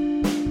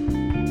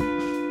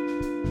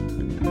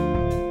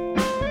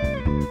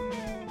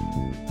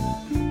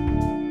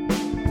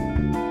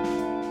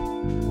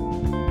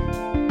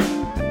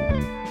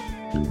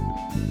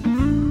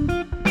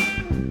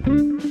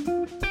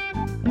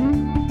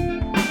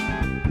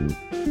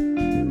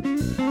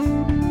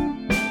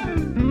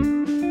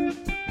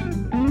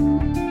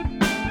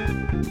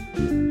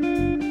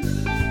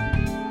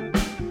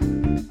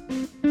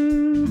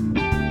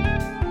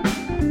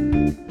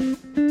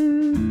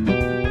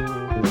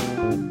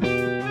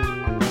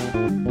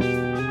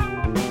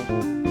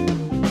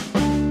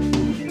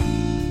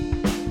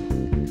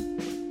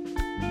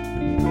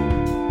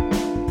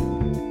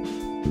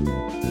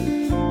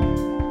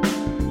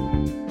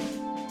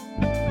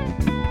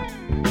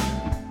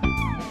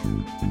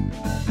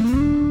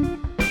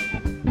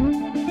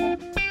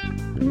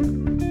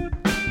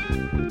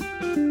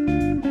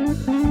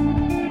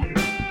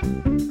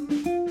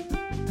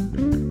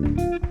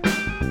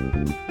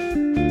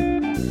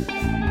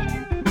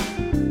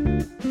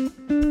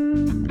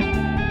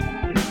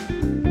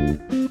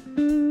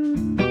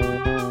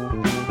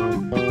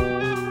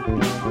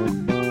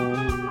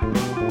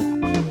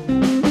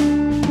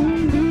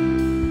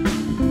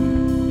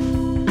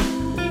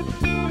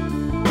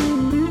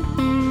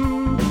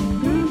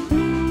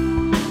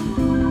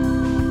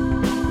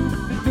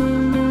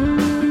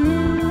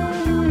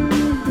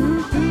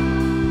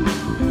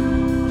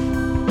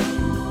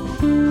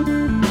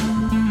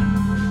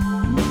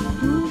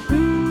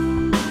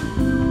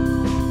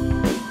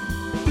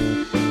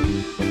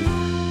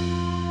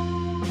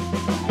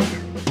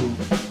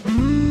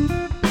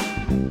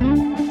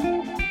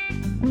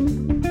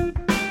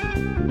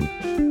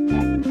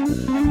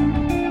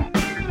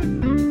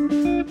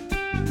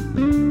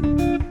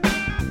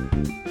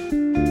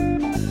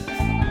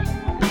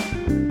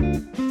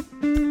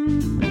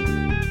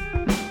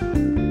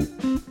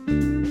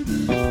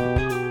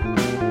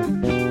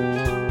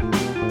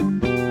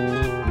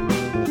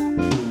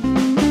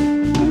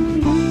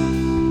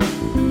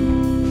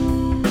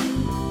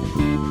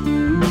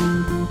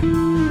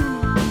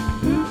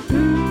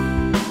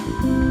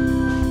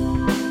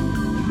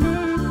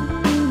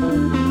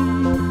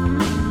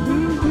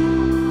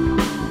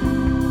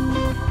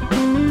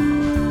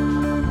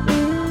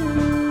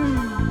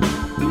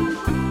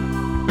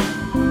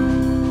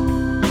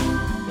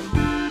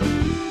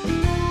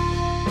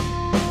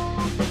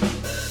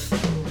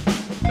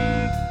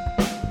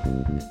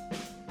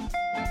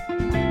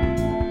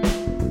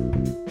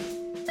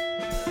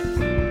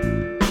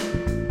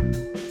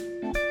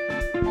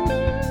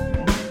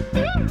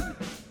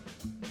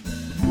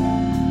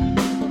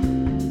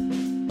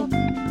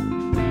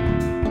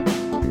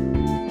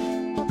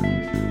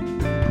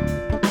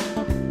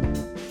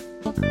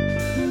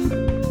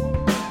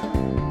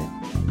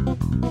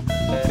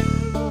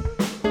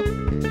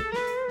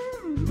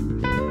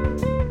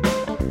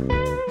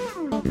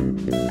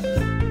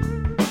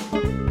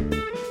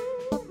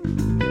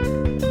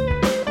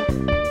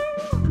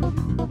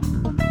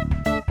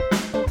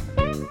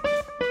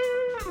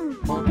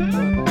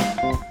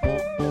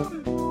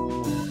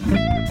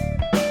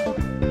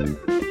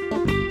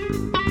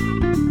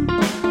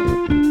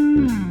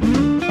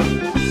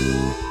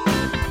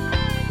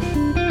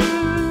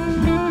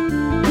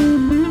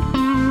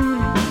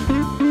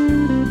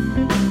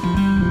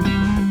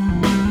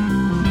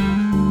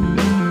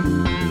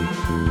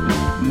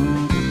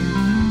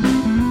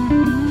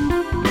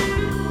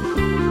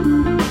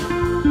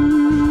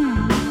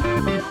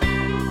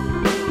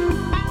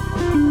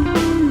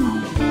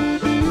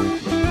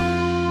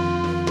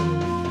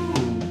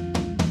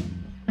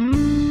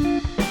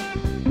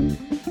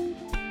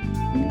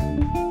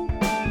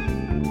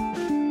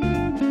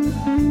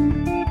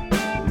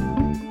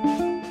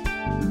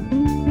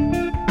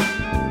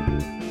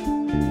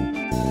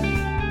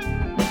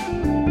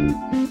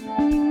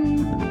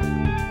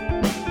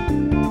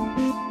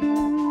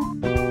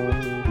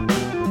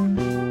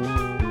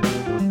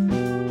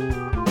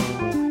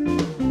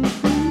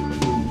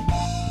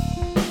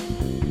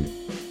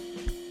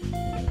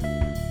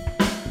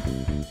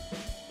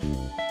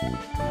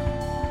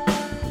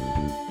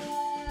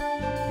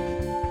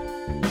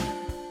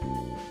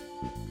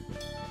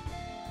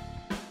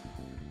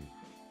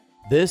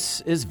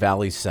 This is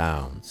Valley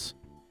Sounds.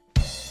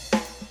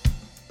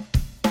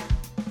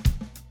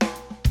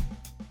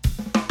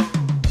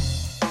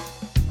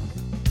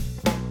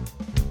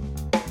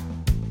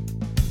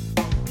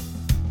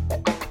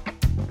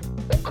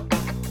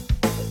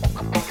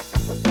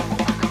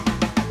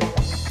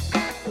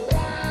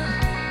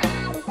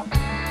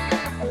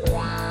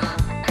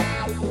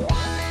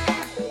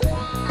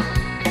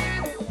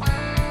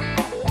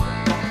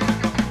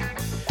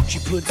 She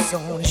puts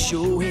on a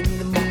show in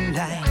the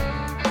moonlight.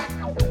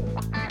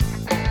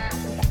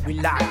 We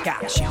lock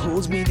eyes, she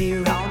holds me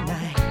there all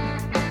night.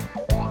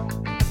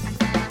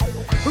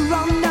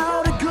 Running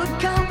out a good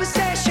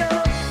conversation,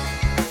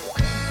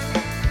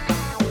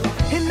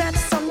 and that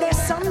Sunday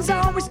sun's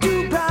always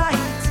too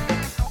bright.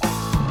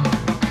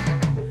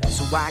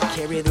 So I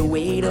carry the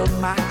weight of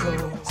my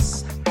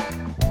cross,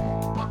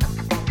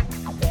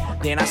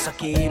 then I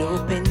suck it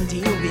up and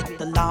deal with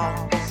the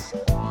loss.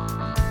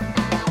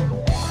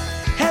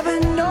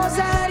 Heaven knows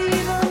that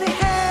even the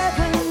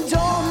heaven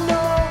don't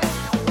know,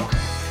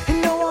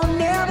 and no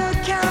one ever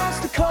counts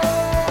the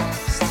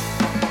cost.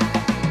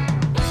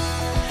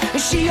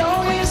 And she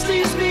always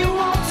leaves me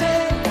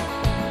wanting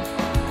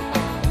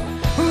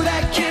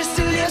that kiss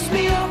that lifts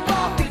me up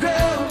off the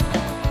ground.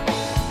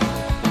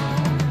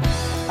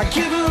 I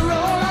give her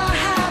all I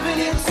have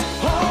and it's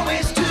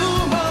always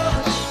too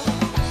much,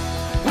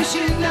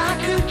 wishing I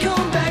could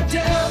come back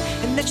down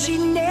and that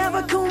she'd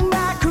never come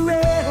back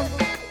around.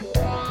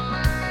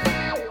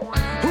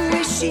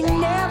 She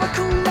never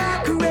come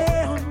back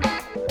around.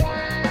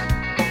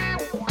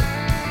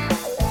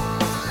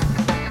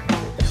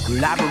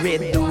 Well, I've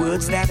read the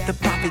words that the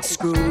prophets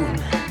scroll,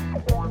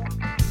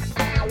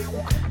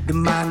 the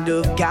mind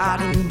of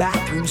God in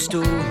bathroom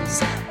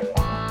stools.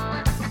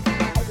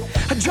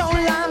 I draw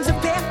lines of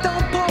death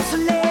on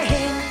porcelain.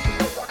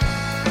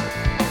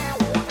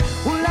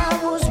 Well, I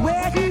was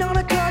waiting on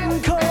a curtain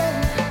call,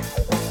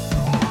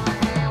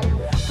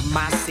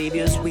 my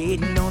Savior's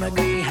waiting on a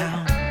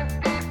greyhound.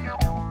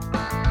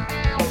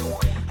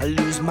 I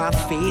lose my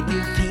faith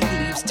if he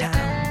leaves town.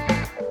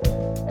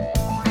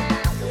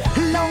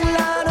 Long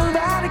line of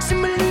addicts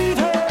and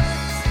believers,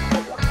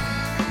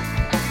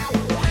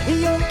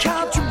 your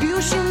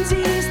contributions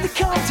is the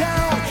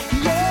countdown.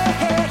 Yeah,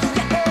 yeah.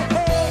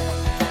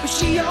 But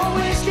she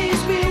always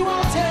leaves me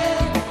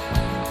wanting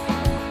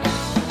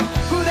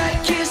for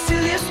that kiss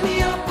that lifts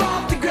me up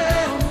off the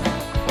ground.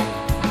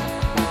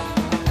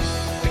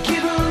 I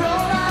give her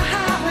all I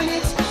have and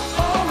it's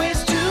always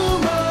too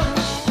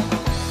much,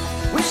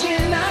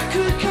 wishing I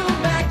could come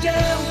back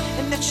down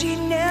and that she'd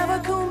never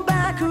come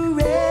back around.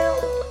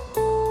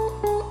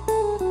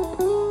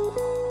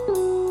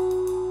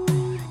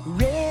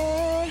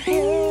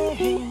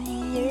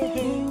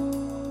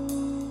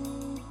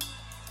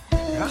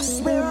 I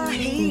swear I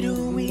hate her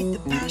with the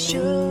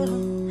passion,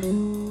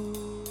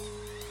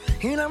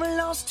 and I'm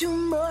lost too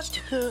much to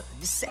her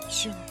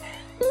deception.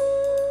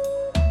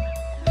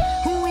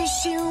 Wish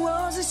she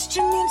was such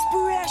an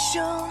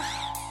inspiration.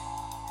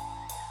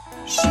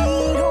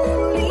 She'd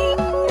only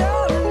know.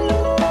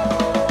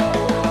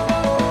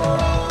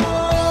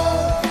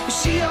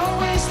 She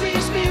always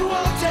leaves me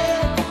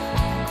wanting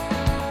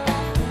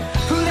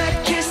for that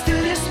kiss that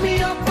lifts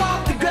me up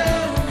off the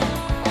ground.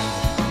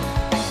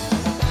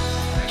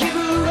 Give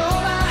her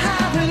all I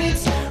have and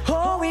it's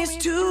always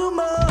too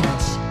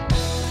much,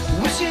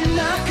 wishing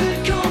I could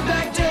come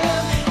back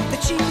down,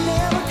 that she'd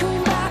never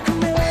come back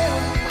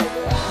around.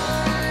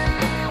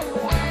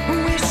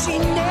 Wish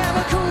she'd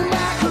never come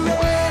back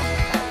around.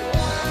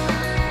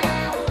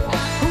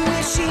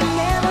 Wish she'd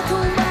never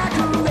come back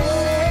around.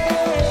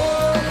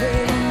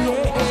 Yeah.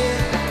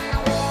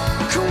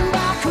 Come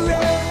back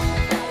around.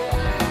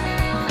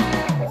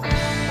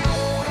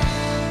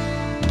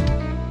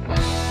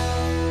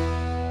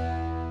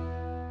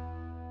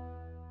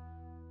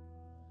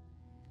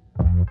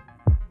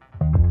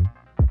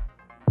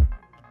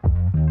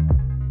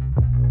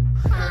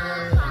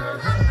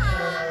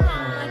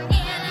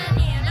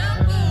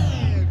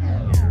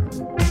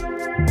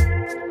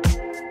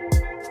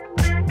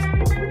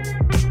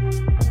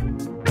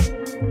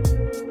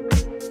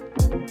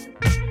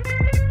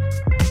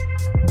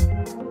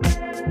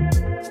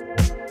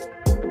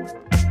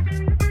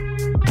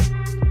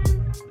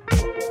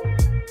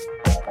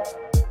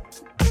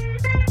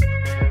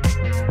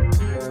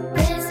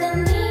 There's a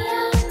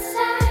neon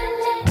sign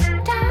lit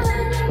down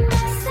in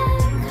my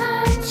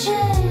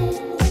subconscious.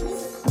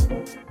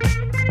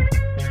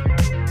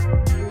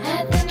 I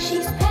think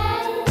she's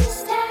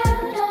passed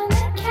out on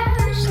the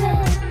couch,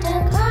 left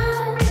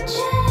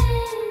unconscious.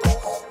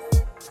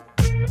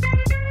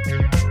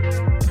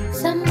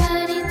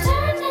 Somebody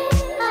turn it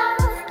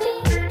off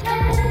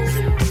because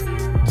it's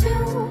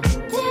too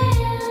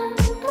damn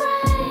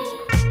bright.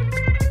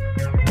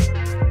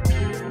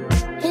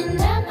 And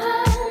I'm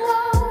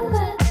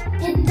hungover,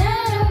 and I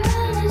don't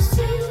wanna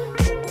see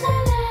the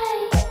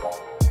light.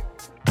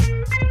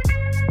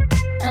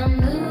 I'm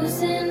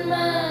losing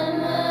my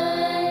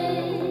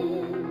mind.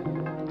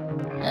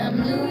 I'm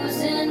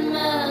losing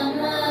my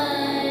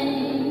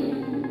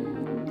mind.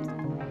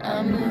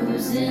 I'm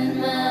losing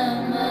my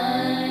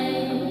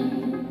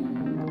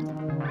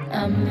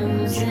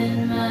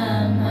losing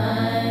my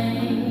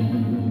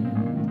mind.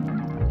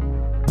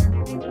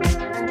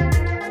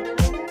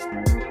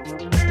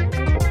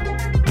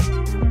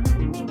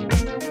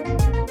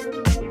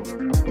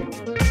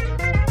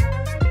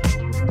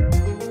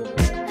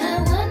 I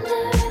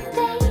wonder if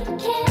they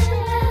can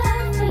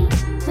love me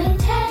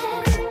with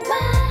half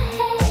my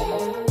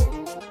head.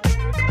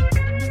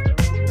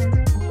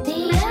 The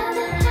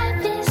other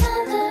half is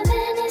on the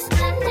Venice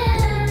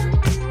Canal,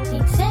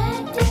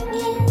 exacting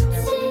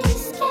its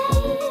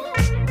escape.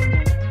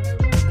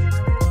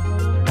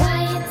 Why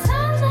it's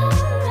on the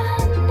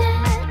run, I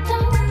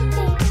don't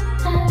think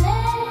I'll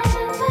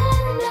ever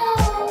know.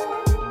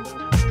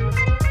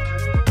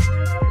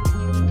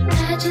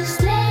 I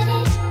just let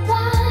it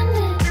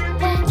wander.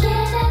 I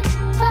get a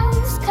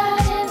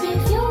postcard every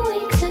few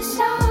weeks or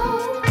so.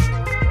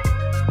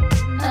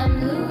 I'm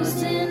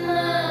losing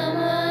my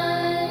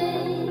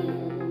mind.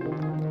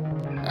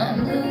 I'm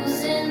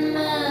losing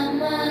my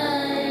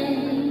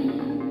mind.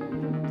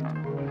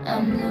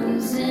 I'm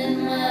losing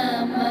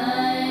my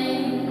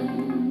mind.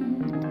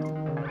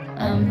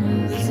 I'm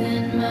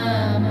losing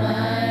my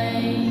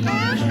mind.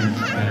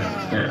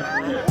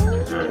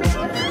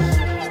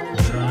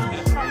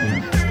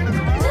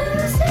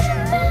 Losing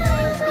my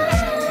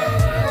mind.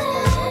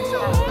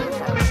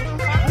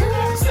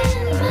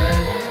 Losing my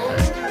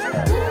mind.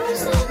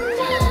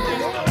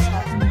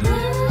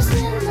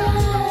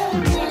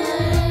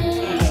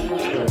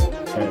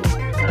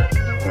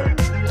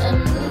 I'm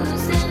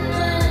losing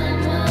my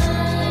mind.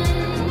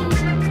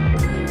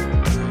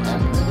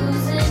 I'm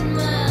losing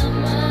my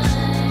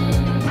mind.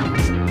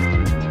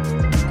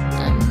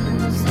 I'm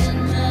losing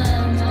my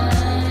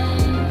mind.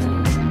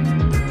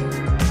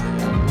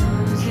 I'm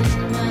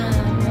losing my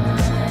mind.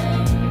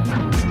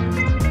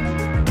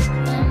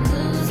 I'm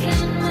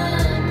losing my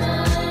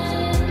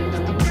mind.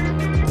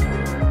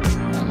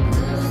 I'm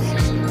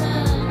losing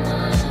my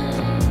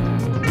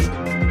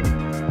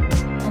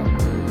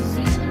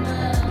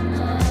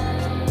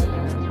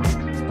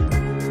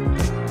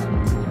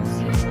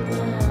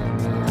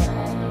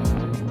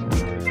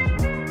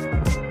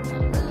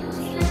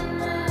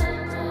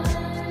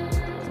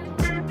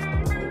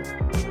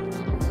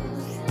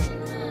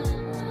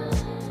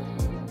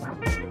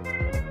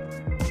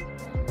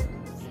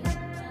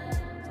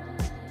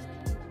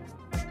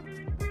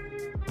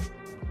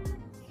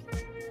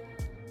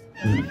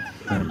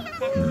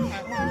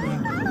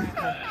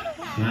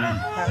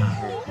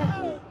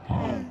mind.